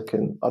Isaac,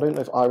 and I don't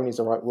know if irony is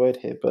the right word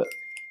here, but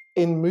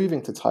in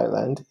moving to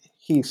Thailand,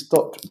 he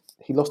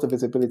lost the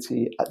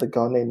visibility at the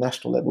Ghanaian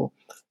national level,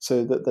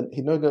 so that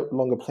he no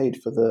longer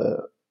played for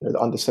the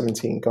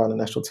under-17 Ghana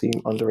national team,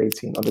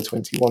 under-18,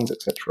 under-21s,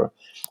 etc.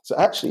 So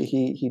actually,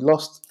 he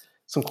lost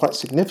some quite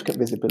significant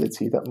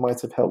visibility that might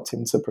have helped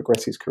him to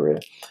progress his career.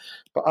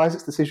 But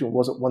Isaac's decision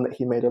wasn't one that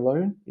he made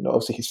alone.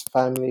 Obviously his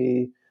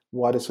family,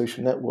 wider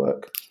social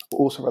network, were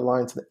also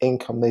relying on the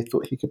income they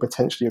thought he could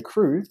potentially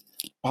accrue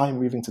by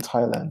moving to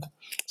Thailand.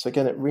 So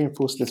again, it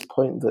reinforced this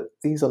point that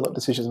these are not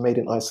decisions made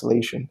in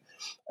isolation.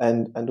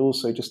 And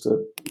also, just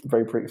to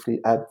very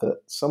briefly add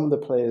that some of the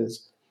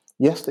players,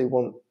 yes, they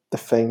want the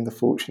fame, the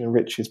fortune and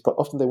riches, but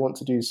often they want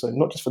to do so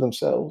not just for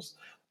themselves,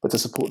 but to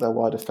support their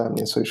wider family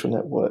and social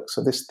network.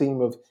 So this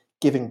theme of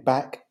giving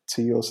back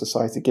to your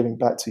society, giving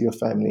back to your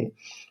family,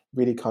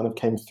 really kind of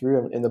came through.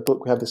 And in the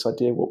book, we have this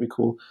idea of what we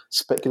call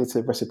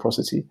speculative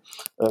reciprocity,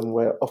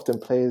 where often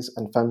players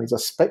and families are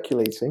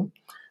speculating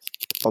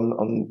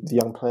on the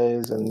young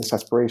players and this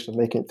aspiration of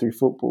making it through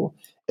football,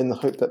 in the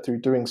hope that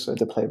through doing so,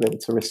 the player will be able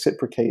to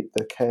reciprocate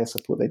the care,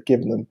 support they've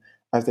given them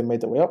as they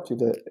made their way up through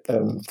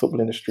the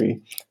football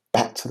industry,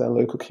 back to their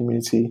local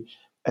community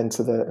and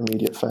to their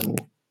immediate family.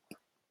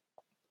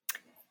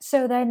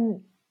 So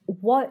then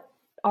what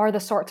are the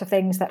sorts of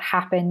things that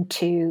happen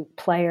to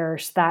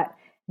players that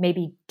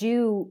maybe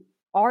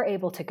are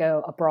able to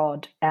go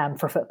abroad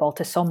for football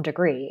to some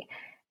degree,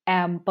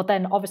 But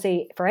then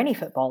obviously for any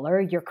footballer,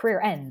 your career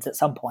ends at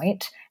some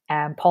point.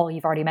 Paul,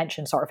 you've already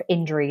mentioned sort of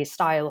injuries,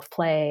 style of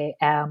play.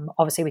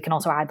 Obviously we can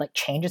also add like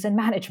changes in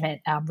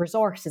management.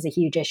 Resource is a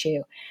huge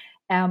issue.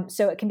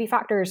 So it can be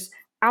factors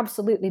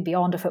absolutely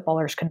beyond a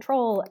footballer's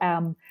control.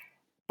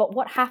 But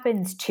what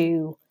happens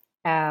to,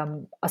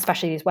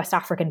 especially these West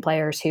African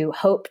players who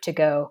hope to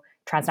go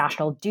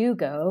transnational, do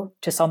go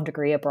to some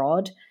degree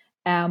abroad,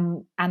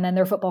 and then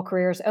their football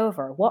career is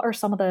over? What are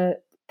some of the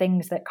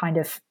things that kind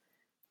of,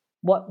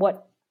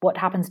 what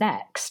happens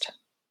next?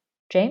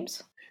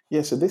 James?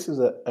 Yeah, so this is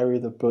an area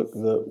of the book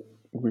that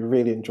we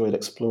really enjoyed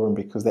exploring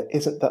because there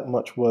isn't that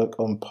much work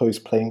on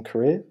post-playing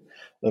career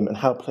and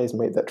how players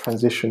make that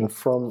transition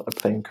from a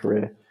playing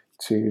career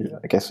to,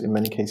 I guess, in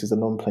many cases, a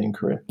non-playing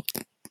career.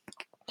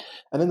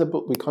 And in the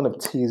book, we kind of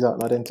tease out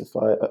and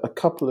identify a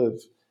couple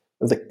of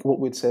what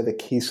we'd say the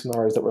key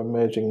scenarios that were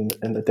emerging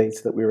in the data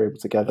that we were able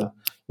to gather.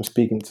 I'm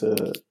speaking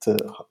to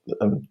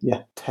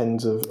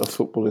tens of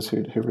footballers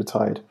who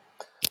retired.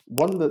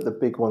 One of the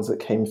big ones that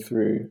came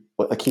through,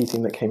 a key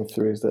thing that came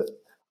through, is that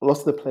a lot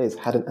of the players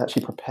hadn't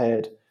actually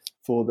prepared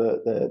for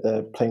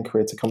their playing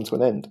career to come to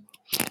an end.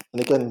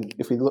 And again,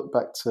 if we look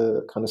back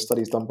to kind of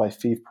studies done by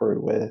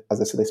FIFPro, where,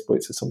 as I said, they spoke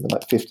to something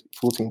like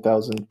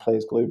 14,000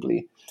 players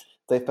globally,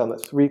 they found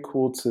that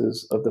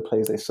 3/4 of the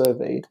players they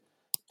surveyed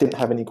didn't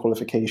have any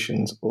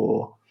qualifications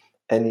or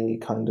any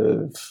kind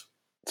of,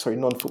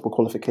 non-football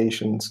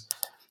qualifications.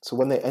 So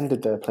when they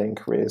ended their playing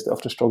careers, they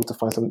often struggled to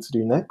find something to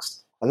do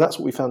next. And that's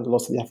what we found a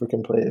lot of the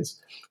African players,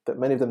 that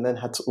many of them then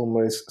had to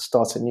almost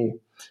start anew.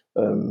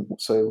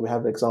 So we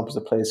have examples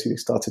of players who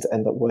started to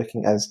end up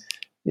working as,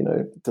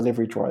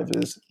 delivery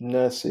drivers,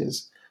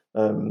 nurses,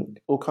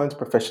 all kinds of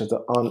professions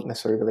that aren't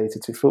necessarily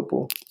related to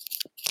football.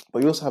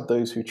 But you also have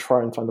those who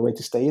try and find a way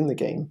to stay in the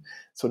game.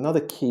 So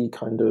another key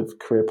kind of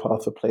career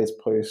path for players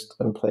post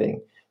and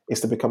playing is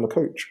to become a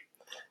coach.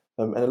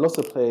 And a lot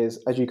of players,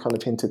 as you kind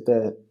of hinted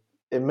there,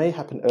 it may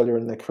happen earlier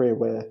in their career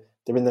where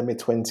they're in their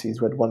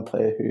mid-20s. We had one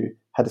player who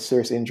had a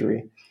serious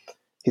injury.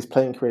 His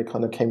playing career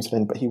kind of came to an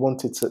end, but he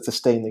wanted to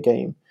stay in the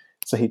game.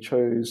 So he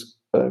chose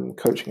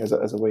coaching as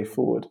a way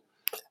forward.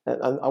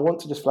 And I want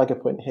to just flag a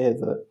point here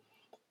that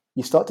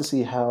you start to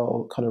see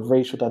how kind of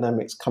racial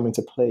dynamics come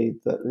into play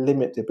that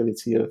limit the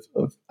ability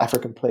of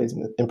African players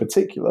in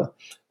particular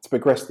to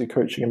progress through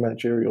coaching and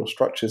managerial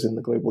structures in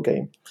the global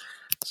game.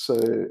 So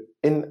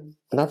in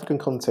an African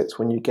context,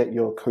 when you get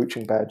your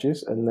coaching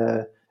badges and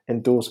they're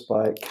endorsed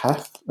by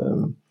CAF,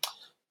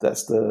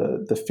 that's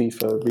the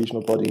FIFA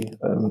regional body,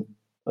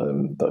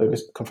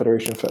 the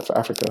Confederation for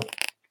Africa,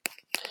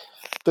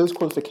 those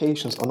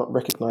qualifications are not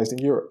recognized in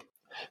Europe.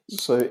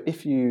 So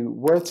if you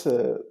were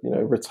to,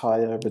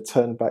 retire,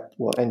 return back,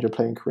 end your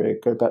playing career,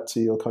 go back to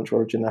your country of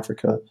origin,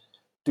 Africa,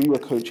 do your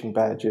coaching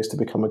badges to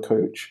become a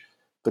coach,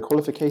 the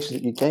qualifications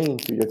that you gain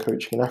through your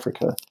coaching in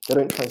Africa, they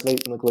don't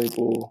translate in the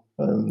global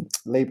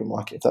labour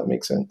market, if that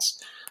makes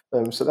sense.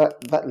 So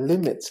that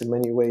limits, in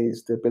many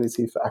ways, the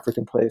ability for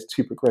African players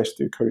to progress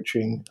through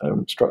coaching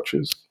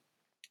structures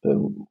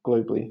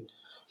globally.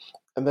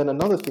 And then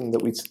another thing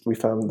that we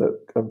found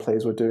that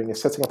players were doing is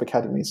setting up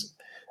academies.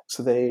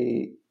 So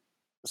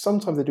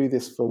sometimes they do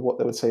this for what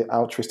they would say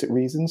altruistic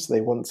reasons.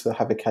 They want to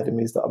have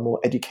academies that are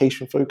more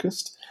education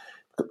focused.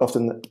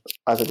 Often,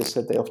 as I just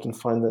said, they often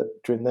find that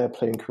during their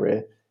playing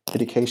career,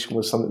 education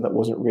was something that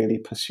wasn't really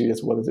pursued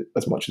as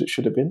much as it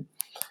should have been.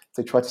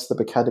 They try to set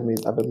up academies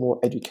that have a more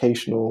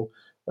educational,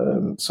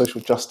 social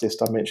justice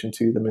dimension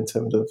to them in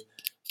terms of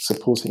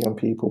supporting young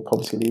people,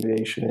 poverty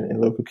alleviation in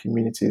local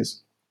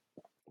communities.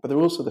 But there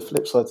are also the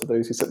flip side to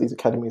those who set these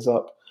academies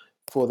up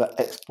for that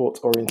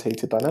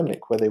export-orientated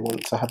dynamic, where they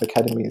want to have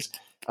academies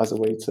as a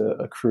way to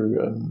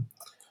accrue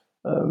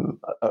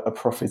a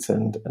profit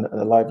and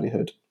a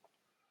livelihood.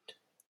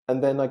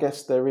 And then I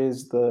guess there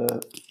is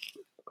the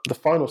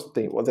final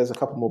thing. Well, there's a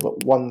couple more,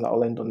 but one that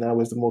I'll end on now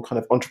is the more kind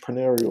of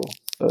entrepreneurial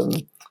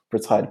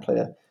retired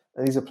player.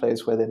 And these are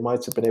players where they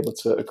might have been able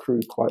to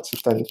accrue quite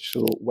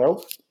substantial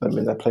wealth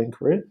in their playing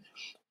career,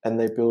 and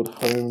they build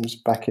homes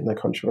back in their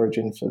country of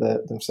origin for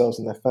themselves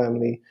and their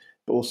family,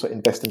 but also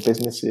invest in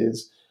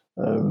businesses,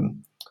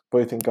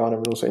 both in Ghana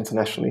and also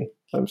internationally.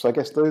 So I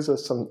guess those are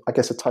a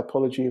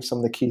typology of some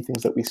of the key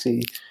things that we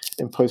see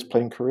in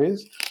post-playing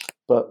careers.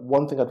 But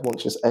one thing I'd want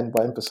to just end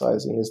by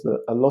emphasizing is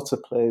that a lot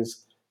of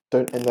players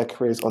don't end their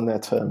careers on their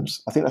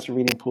terms. I think that's a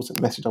really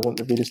important message I want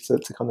the readers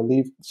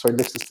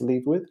listeners to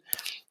leave with,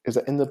 is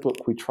that in the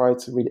book we try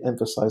to really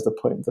emphasize the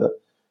point that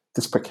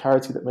this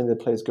precarity that many of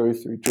the players go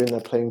through during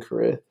their playing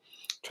career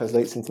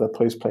translates into their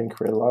post-playing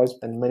career lives,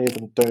 and many of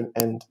them don't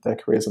end their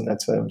careers on their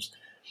terms.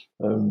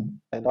 And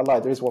I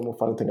lied, there is one more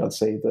final thing I'd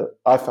say that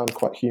I found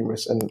quite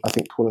humorous, and I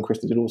think Paul and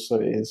Krista did also,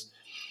 is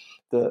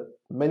that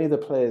many of the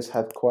players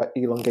have quite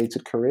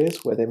elongated careers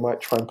where they might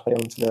try and play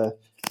on to their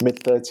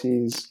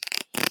mid-30s,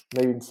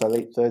 maybe into their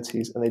late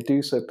 30s, and they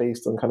do so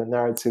based on kind of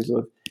narratives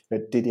of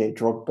Didier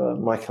Drogba,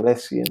 Michael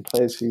Essien, and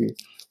players who,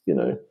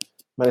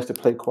 managed to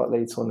play quite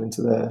late on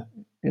into their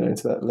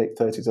late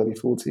 30s, early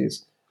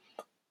 40s.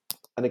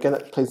 And again,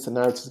 that plays to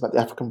narratives about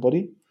the African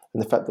body.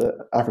 and the fact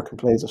that African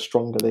players are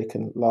stronger, they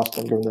can last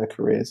longer in their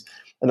careers.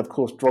 And of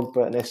course,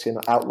 Drogba and Essien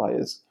are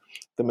outliers.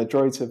 The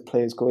majority of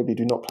players globally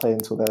do not play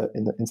until they're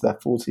into their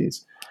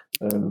 40s.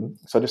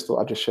 So I just thought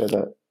I'd just share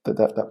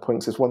that point,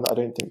 because it's one that I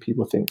don't think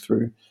people think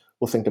through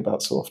or think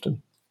about so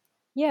often.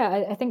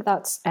 Yeah, I think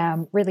that's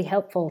really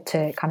helpful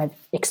to kind of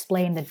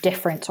explain the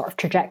different sort of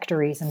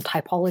trajectories and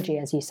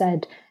typology, as you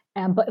said.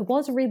 But it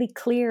was really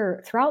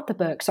clear throughout the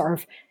book, sort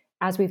of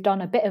as we've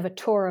done a bit of a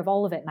tour of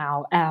all of it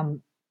now,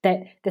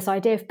 that this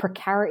idea of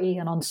precarity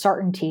and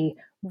uncertainty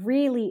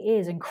really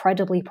is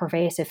incredibly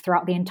pervasive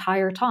throughout the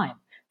entire time,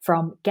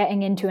 from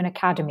getting into an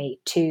academy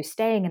to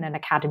staying in an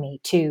academy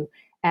to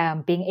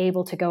being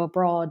able to go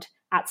abroad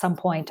at some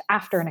point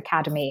after an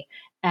academy,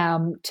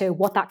 to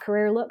what that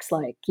career looks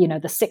like. You know,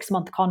 the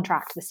 6-month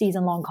contract, the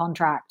season-long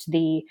contract,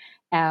 the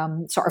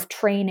sort of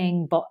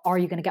training, but are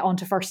you going to get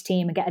onto first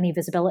team and get any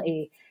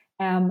visibility?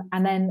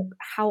 And then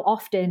how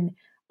often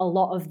a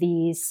lot of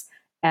these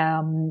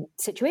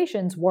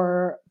situations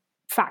were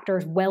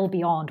factors well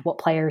beyond what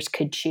players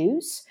could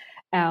choose.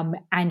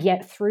 And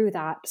yet through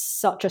that,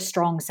 such a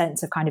strong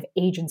sense of kind of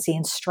agency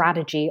and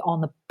strategy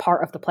on the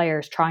part of the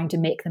players trying to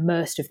make the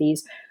most of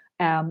these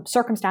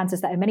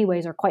circumstances that in many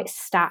ways are quite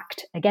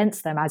stacked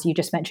against them. As you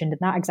just mentioned in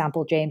that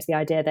example, James, the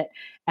idea that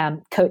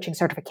coaching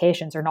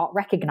certifications are not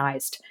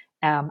recognized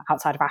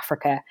outside of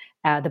Africa.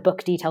 The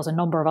book details a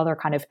number of other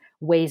kind of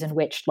ways in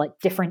which like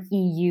different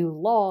EU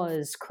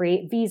laws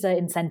create visa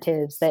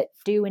incentives that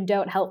do and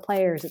don't help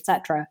players,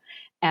 etc.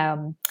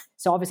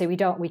 So obviously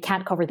we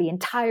can't cover the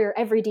entire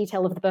every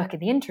detail of the book in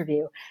the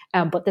interview,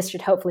 but this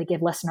should hopefully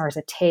give listeners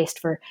a taste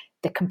for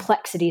the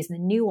complexities and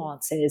the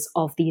nuances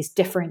of these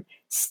different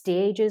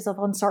stages of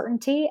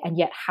uncertainty, and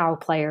yet how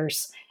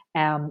players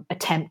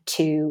attempt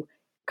to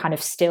kind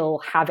of still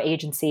have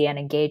agency and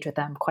engage with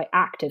them quite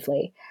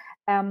actively.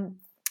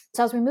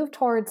 So as we move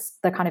towards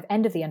the kind of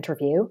end of the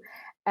interview,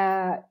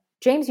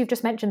 James, you've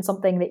just mentioned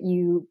something that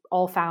you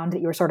all found that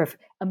you were sort of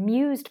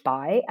amused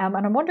by. And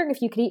I'm wondering if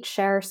you could each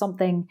share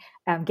something,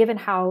 given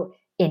how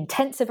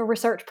intensive a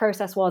research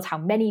process was, how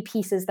many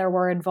pieces there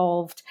were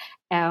involved,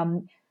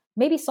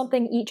 maybe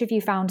something each of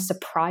you found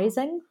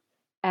surprising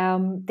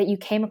that you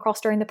came across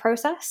during the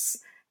process.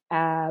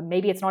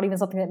 Maybe it's not even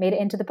something that made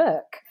it into the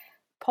book.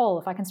 Paul,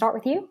 if I can start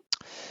with you.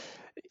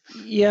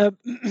 Yeah,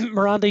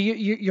 Miranda,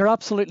 you're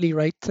absolutely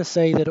right to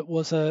say that it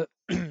was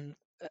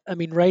I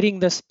mean, writing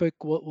this book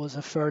was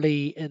a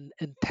fairly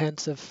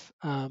intensive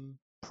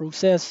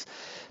process,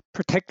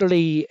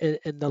 particularly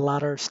in the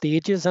latter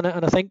stages. And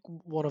I think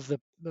one of the,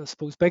 I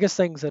suppose, biggest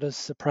things that has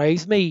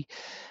surprised me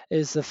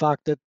is the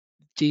fact that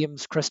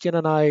James, Christian,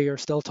 and I are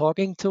still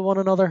talking to one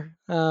another.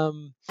 I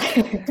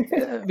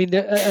mean,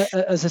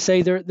 as I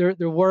say, there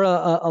were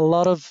a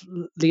lot of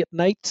late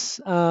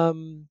nights.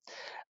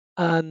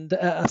 And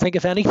I think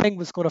if anything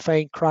was going to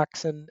find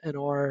cracks in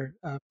our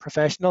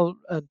professional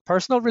and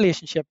personal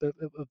relationship,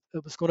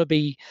 it was going to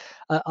be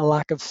a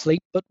lack of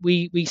sleep. But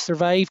we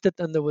survived it,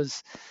 and there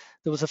was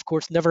of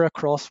course never a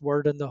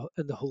crossword in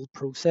the whole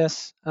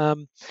process.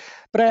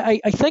 But I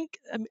think,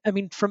 I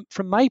mean, from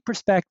my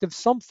perspective,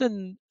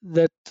 something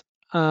that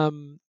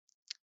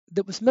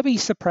that was maybe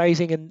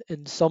surprising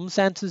in some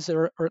senses,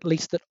 or at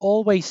least that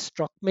always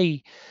struck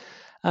me.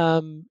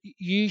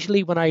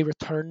 Usually when I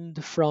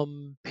returned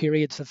from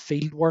periods of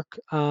field work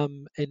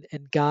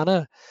in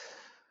Ghana,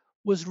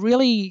 was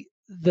really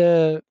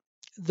the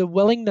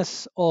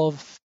willingness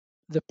of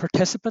the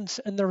participants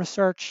in the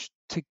research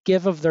to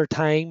give of their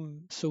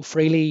time so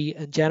freely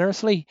and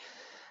generously,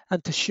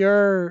 and to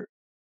share,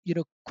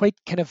 quite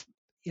kind of,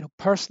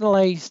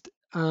 personalized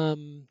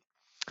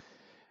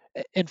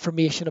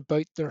information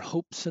about their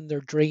hopes and their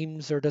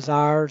dreams, their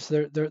desires,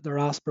 their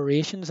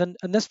aspirations, and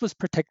this was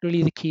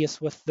particularly the case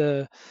with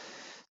the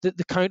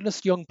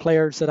countless young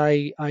players that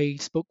I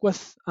spoke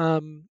with.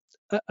 I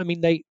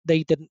mean,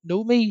 they didn't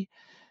know me.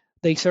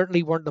 They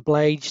certainly weren't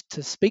obliged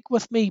to speak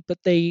with me, but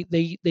they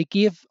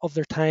gave of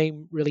their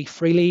time really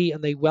freely,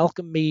 and they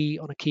welcomed me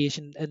on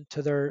occasion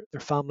into their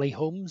family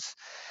homes.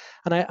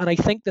 And I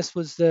think this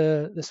was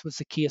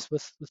the case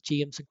with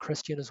James and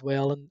Christian as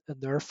well in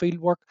their field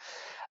work.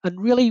 And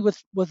really,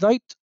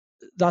 without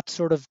that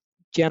sort of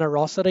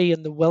generosity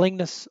and the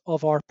willingness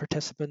of our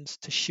participants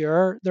to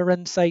share their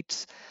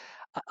insights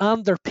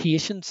and their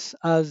patience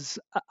as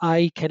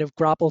I kind of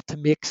grappled to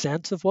make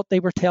sense of what they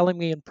were telling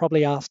me, and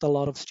probably asked a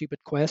lot of stupid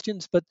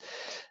questions. But,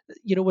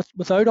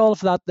 without all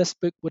of that, this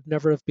book would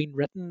never have been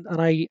written.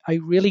 And I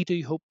really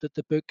do hope that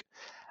the book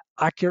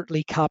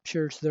accurately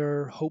captures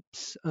their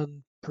hopes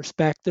and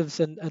perspectives,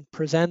 and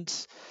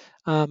presents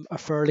a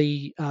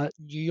fairly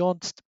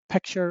nuanced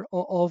picture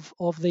of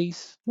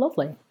these.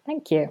 Lovely,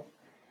 thank you.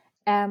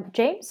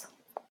 James?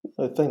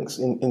 Thanks.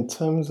 In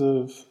terms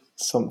of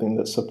something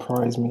that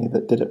surprised me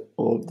that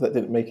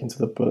didn't make into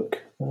the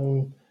book,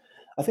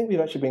 I think we've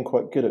actually been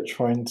quite good at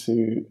trying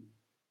to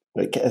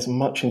get as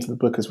much into the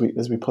book as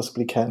we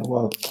possibly can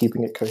while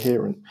keeping it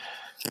coherent.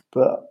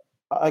 But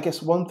I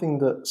guess one thing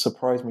that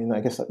surprised me, and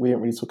I guess that we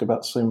didn't really talk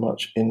about so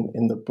much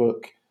in the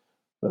book,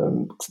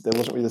 There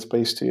wasn't really the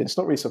space to. And it's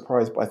not really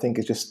surprised, but I think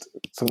it's just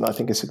something that I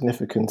think is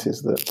significant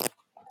is that,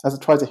 as I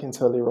tried to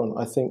hint earlier on,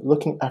 I think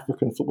looking at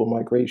African football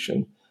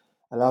migration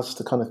allows us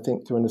to kind of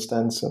think through and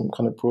understand some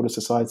kind of broader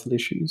societal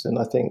issues. And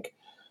I think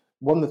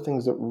one of the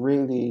things that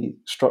really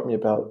struck me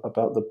about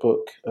the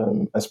book,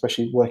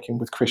 especially working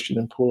with Christian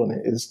and Paul on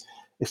it, is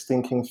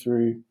thinking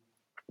through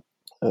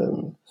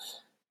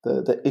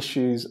the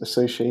issues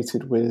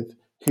associated with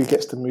who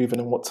gets to move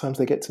and in what terms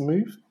they get to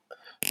move.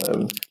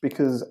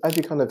 Because as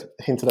you kind of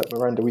hinted at,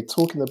 Miranda, we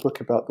talk in the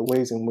book about the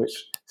ways in which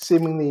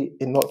seemingly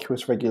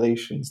innocuous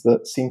regulations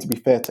that seem to be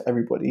fair to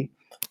everybody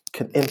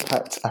can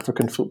impact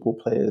African football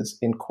players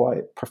in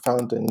quite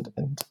profound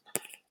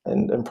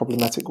and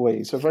problematic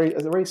ways. So a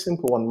very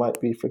simple one might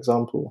be, for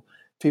example,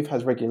 FIFA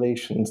has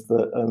regulations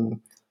that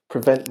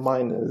prevent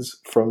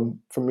minors from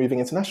moving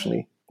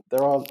internationally.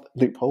 There are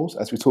loopholes,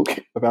 as we talk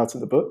about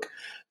in the book,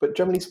 but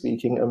generally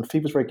speaking,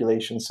 FIFA's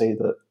regulations say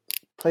that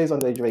players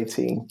under the age of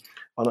 18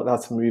 are not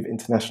allowed to move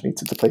internationally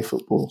to play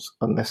footballs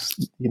unless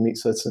you meet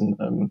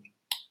certain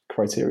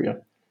criteria.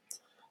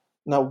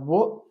 Now,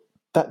 what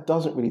that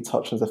doesn't really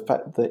touch on is the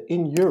fact that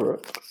in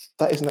Europe,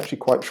 that isn't actually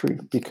quite true.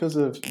 Because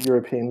of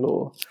European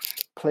law,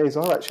 players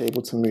are actually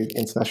able to move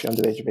internationally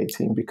under the age of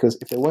 18, because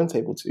if they weren't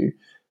able to,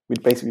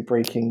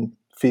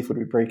 FIFA would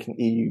be breaking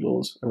EU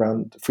laws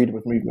around freedom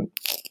of movement.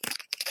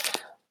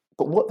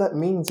 But what that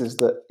means is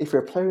that if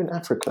you're a player in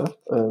Africa,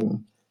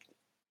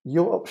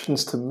 your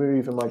options to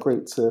move and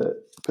migrate to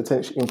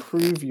potentially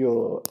improve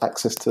your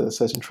access to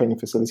certain training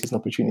facilities and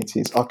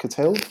opportunities are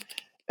curtailed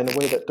in a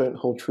way that don't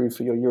hold true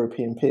for your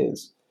European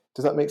peers.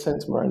 Does that make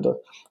sense, Miranda?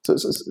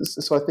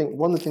 So I think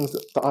one of the things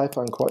that I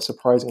found quite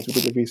surprising as we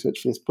did the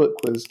research for this book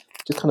was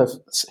just kind of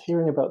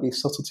hearing about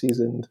these subtleties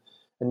and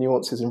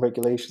nuances and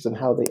regulations and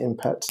how they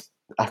impact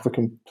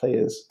African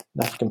players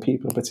and African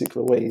people in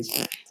particular ways.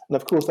 And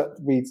of course, that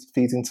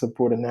feeds into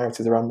broader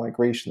narratives around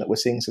migration that we're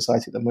seeing in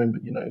society at the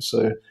moment,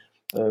 So,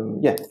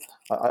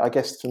 I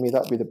guess for me,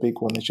 that would be the big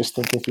one, is just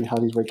thinking through how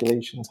these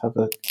regulations have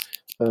a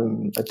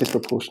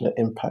disproportionate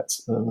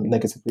impact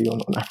negatively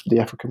on the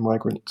African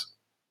migrant.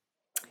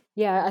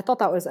 Yeah, I thought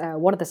that was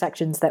one of the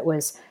sections that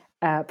was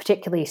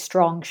particularly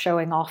strong,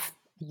 showing off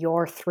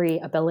your three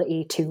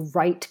ability to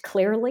write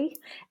clearly,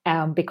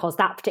 because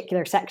that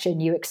particular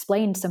section, you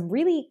explained some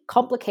really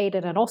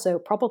complicated and also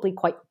probably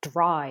quite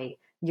dry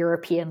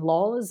European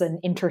laws and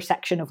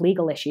intersection of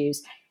legal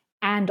issues,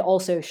 and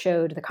also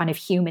showed the kind of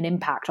human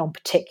impact on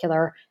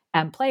particular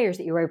players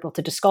that you were able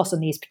to discuss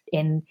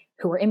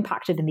who were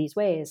impacted in these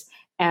ways.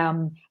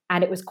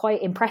 And it was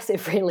quite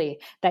impressive, really,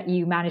 that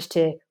you managed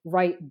to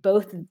write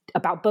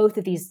about both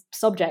of these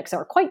subjects that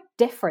are quite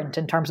different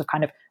in terms of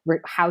kind of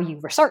how you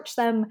research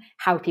them,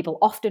 how people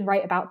often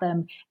write about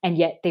them, and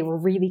yet they were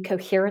really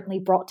coherently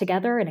brought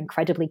together and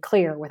incredibly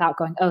clear without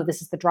going, oh,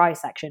 this is the dry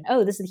section,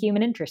 oh, this is the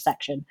human interest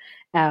section.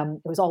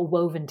 It was all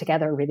woven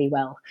together really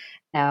well.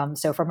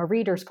 So from a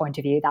reader's point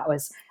of view, that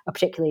was a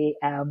particularly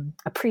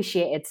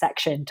appreciated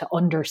section to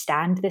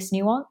understand this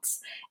nuance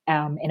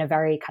in a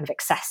very kind of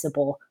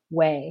accessible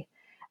way.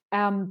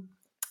 And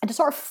to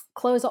sort of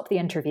close up the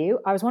interview,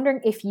 I was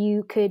wondering if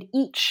you could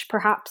each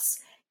perhaps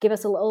give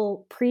us a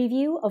little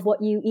preview of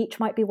what you each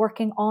might be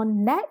working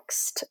on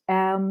next,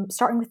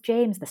 starting with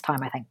James this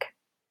time, I think.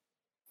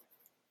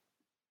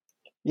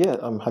 Yeah,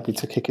 I'm happy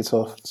to kick it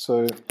off.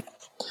 So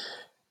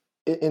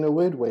in a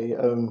weird way,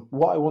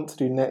 what I want to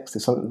do next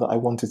is something that I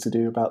wanted to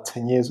do about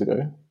 10 years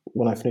ago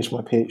when I finished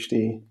my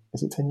PhD.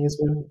 Is it 10 years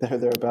ago?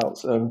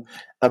 Thereabouts.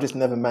 I've just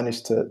never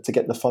managed to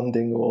get the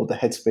funding or the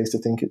headspace to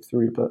think it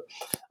through. But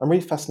I'm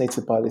really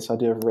fascinated by this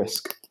idea of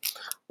risk.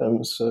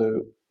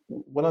 So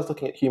when I was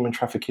looking at human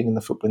trafficking in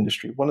the football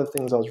industry, one of the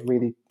things I was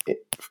really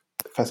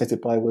fascinated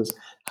by was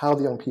how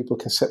the young people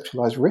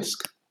conceptualize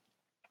risk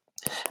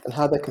and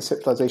how their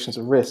conceptualizations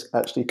of risk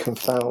actually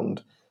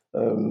confound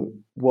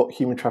what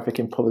human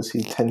trafficking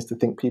policy tends to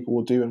think people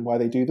will do and why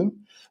they do them.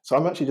 So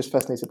I'm actually just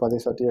fascinated by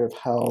this idea of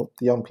how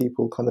the young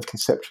people kind of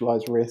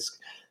conceptualize risk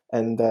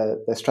and their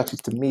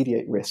strategies to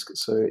mediate risk.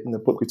 So in the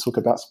book, we talk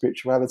about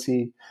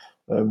spirituality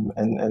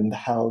and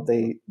how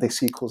they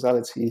see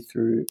causality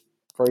through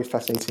very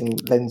fascinating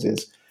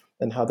lenses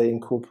and how they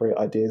incorporate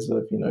ideas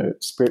of,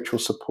 spiritual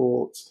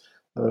support.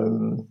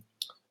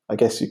 I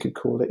guess you could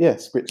call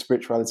it,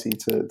 spirituality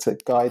to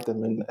guide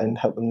them and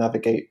help them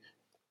navigate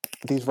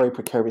these very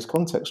precarious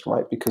contexts,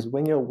 right? Because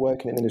when you're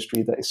working in an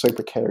industry that is so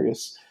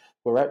precarious,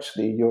 where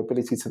actually your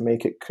ability to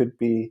make it could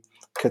be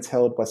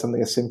curtailed by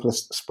something as simple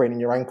as spraining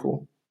your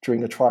ankle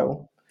during a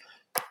trial,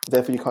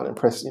 therefore you can't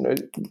impress,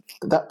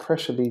 that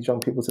pressure leads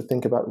young people to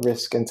think about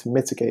risk and to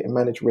mitigate and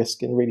manage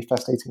risk in really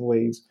fascinating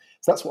ways.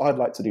 So that's what I'd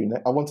like to do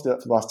next. I wanted to do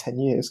that for the last 10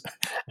 years.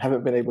 I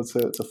haven't been able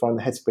to find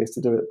the headspace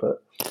to do it,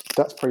 but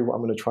that's probably what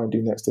I'm going to try and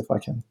do next if I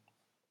can.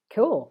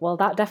 Cool. Well,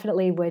 that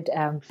definitely would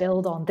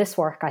build on this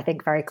work, I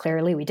think, very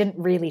clearly. We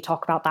didn't really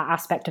talk about that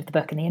aspect of the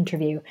book in the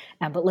interview,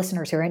 but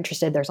listeners who are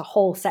interested, there's a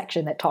whole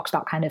section that talks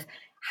about kind of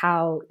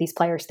how these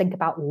players think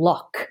about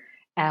luck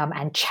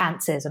and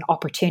chances and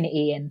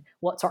opportunity and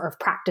what sort of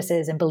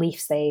practices and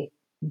beliefs they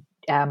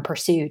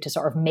pursue to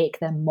sort of make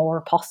them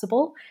more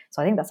possible.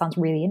 So I think that sounds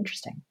really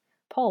interesting.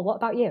 Paul, what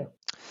about you?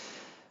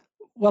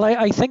 Well,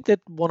 I think that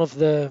one of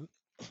the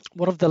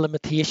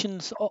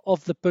limitations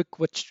of the book,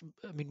 which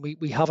I mean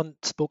we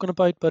haven't spoken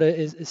about, but it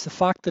is the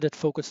fact that it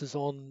focuses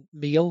on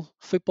male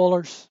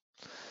footballers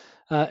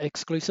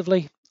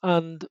exclusively.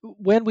 And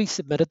when we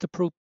submitted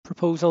the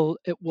proposal,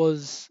 it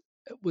was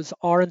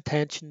our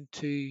intention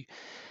to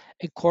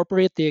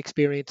incorporate the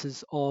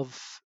experiences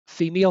of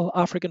female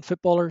African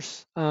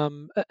footballers. I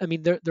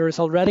mean, there is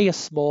already a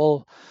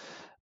small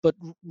but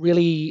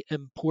really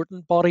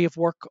important body of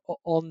work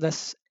on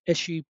this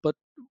issue, but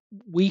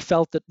we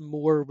felt that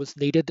more was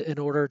needed in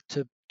order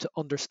to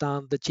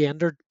understand the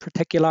gendered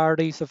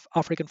particularities of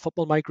African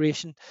football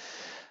migration,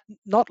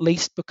 not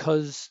least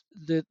because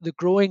the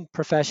growing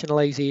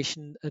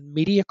professionalisation and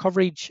media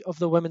coverage of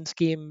the women's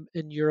game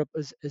in Europe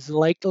is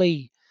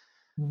likely,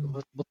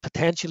 but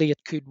potentially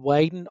it could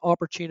widen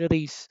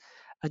opportunities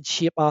and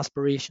shape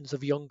aspirations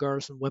of young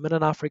girls and women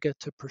in Africa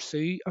to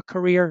pursue a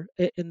career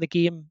in the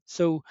game.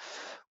 So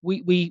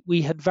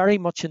we had very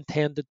much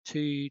intended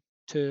to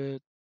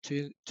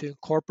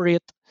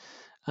incorporate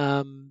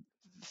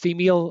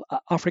female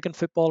African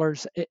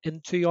footballers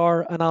into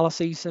our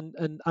analyses,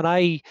 and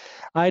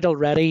I'd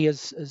already,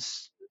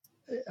 as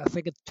I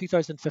think in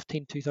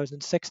 2015,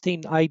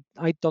 2016,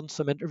 I'd done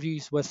some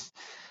interviews with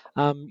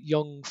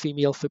young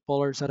female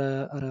footballers at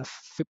a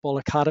football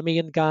academy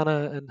in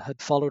Ghana, and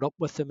had followed up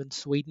with them in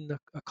Sweden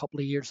a couple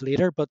of years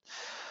later. But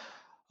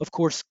of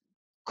course,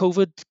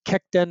 COVID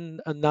kicked in,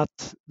 and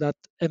that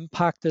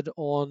impacted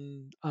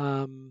on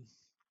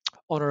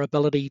our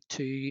ability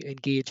to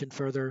engage in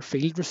further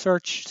field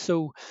research.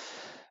 So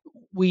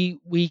we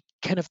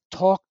kind of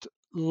talked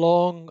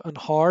long and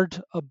hard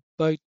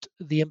about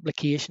the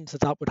implications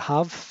that would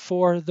have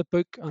for the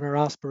book and our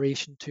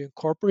aspiration to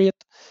incorporate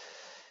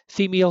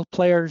female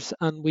players.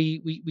 And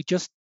we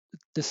just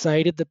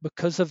decided that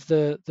because of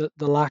the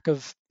lack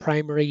of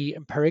primary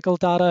empirical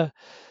data,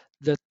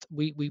 that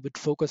we would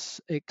focus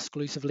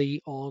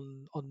exclusively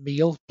on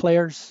male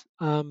players.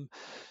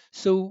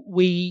 So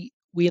we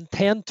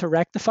intend to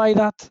rectify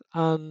that,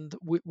 and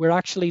we're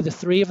actually, the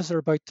three of us are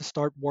about to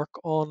start work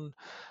on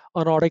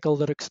an article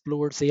that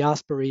explores the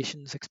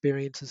aspirations,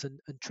 experiences, and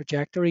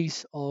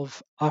trajectories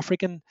of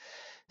African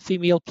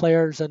female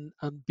players. And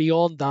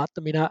beyond that,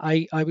 I mean,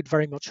 I would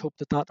very much hope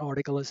that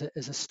article is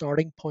a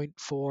starting point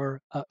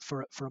for a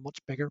much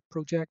bigger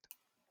project.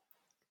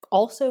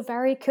 Also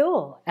very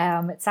cool.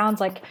 It sounds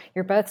like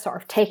you're both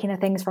sort of taking the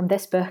things from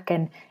this book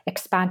and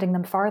expanding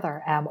them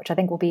further, which I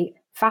think will be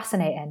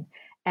fascinating.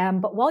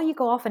 But while you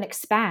go off and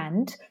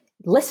expand,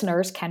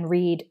 listeners can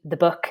read the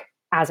book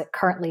as it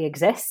currently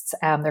exists.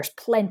 There's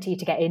plenty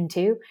to get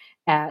into,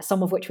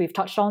 some of which we've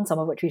touched on, some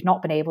of which we've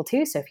not been able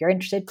to. So if you're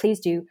interested, please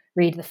do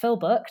read the full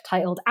book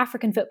titled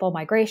African Football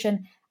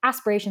Migration,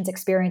 Aspirations,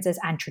 Experiences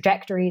and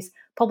Trajectories,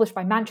 published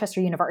by Manchester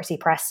University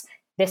Press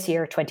this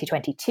year,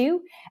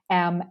 2022.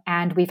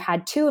 And we've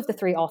had two of the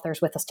three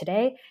authors with us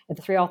today.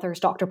 The three authors,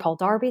 Dr. Paul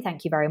Darby,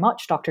 thank you very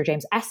much. Dr.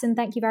 James Essen,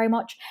 thank you very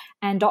much.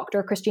 And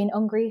Dr. Christine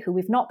Ungry, who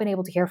we've not been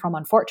able to hear from,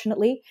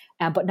 unfortunately,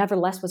 but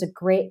nevertheless was a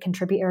great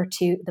contributor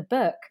to the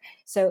book.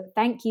 So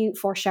thank you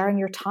for sharing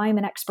your time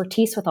and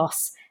expertise with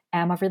us.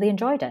 I've really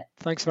enjoyed it.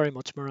 Thanks very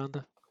much,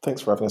 Miranda.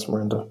 Thanks for having us,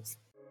 Miranda.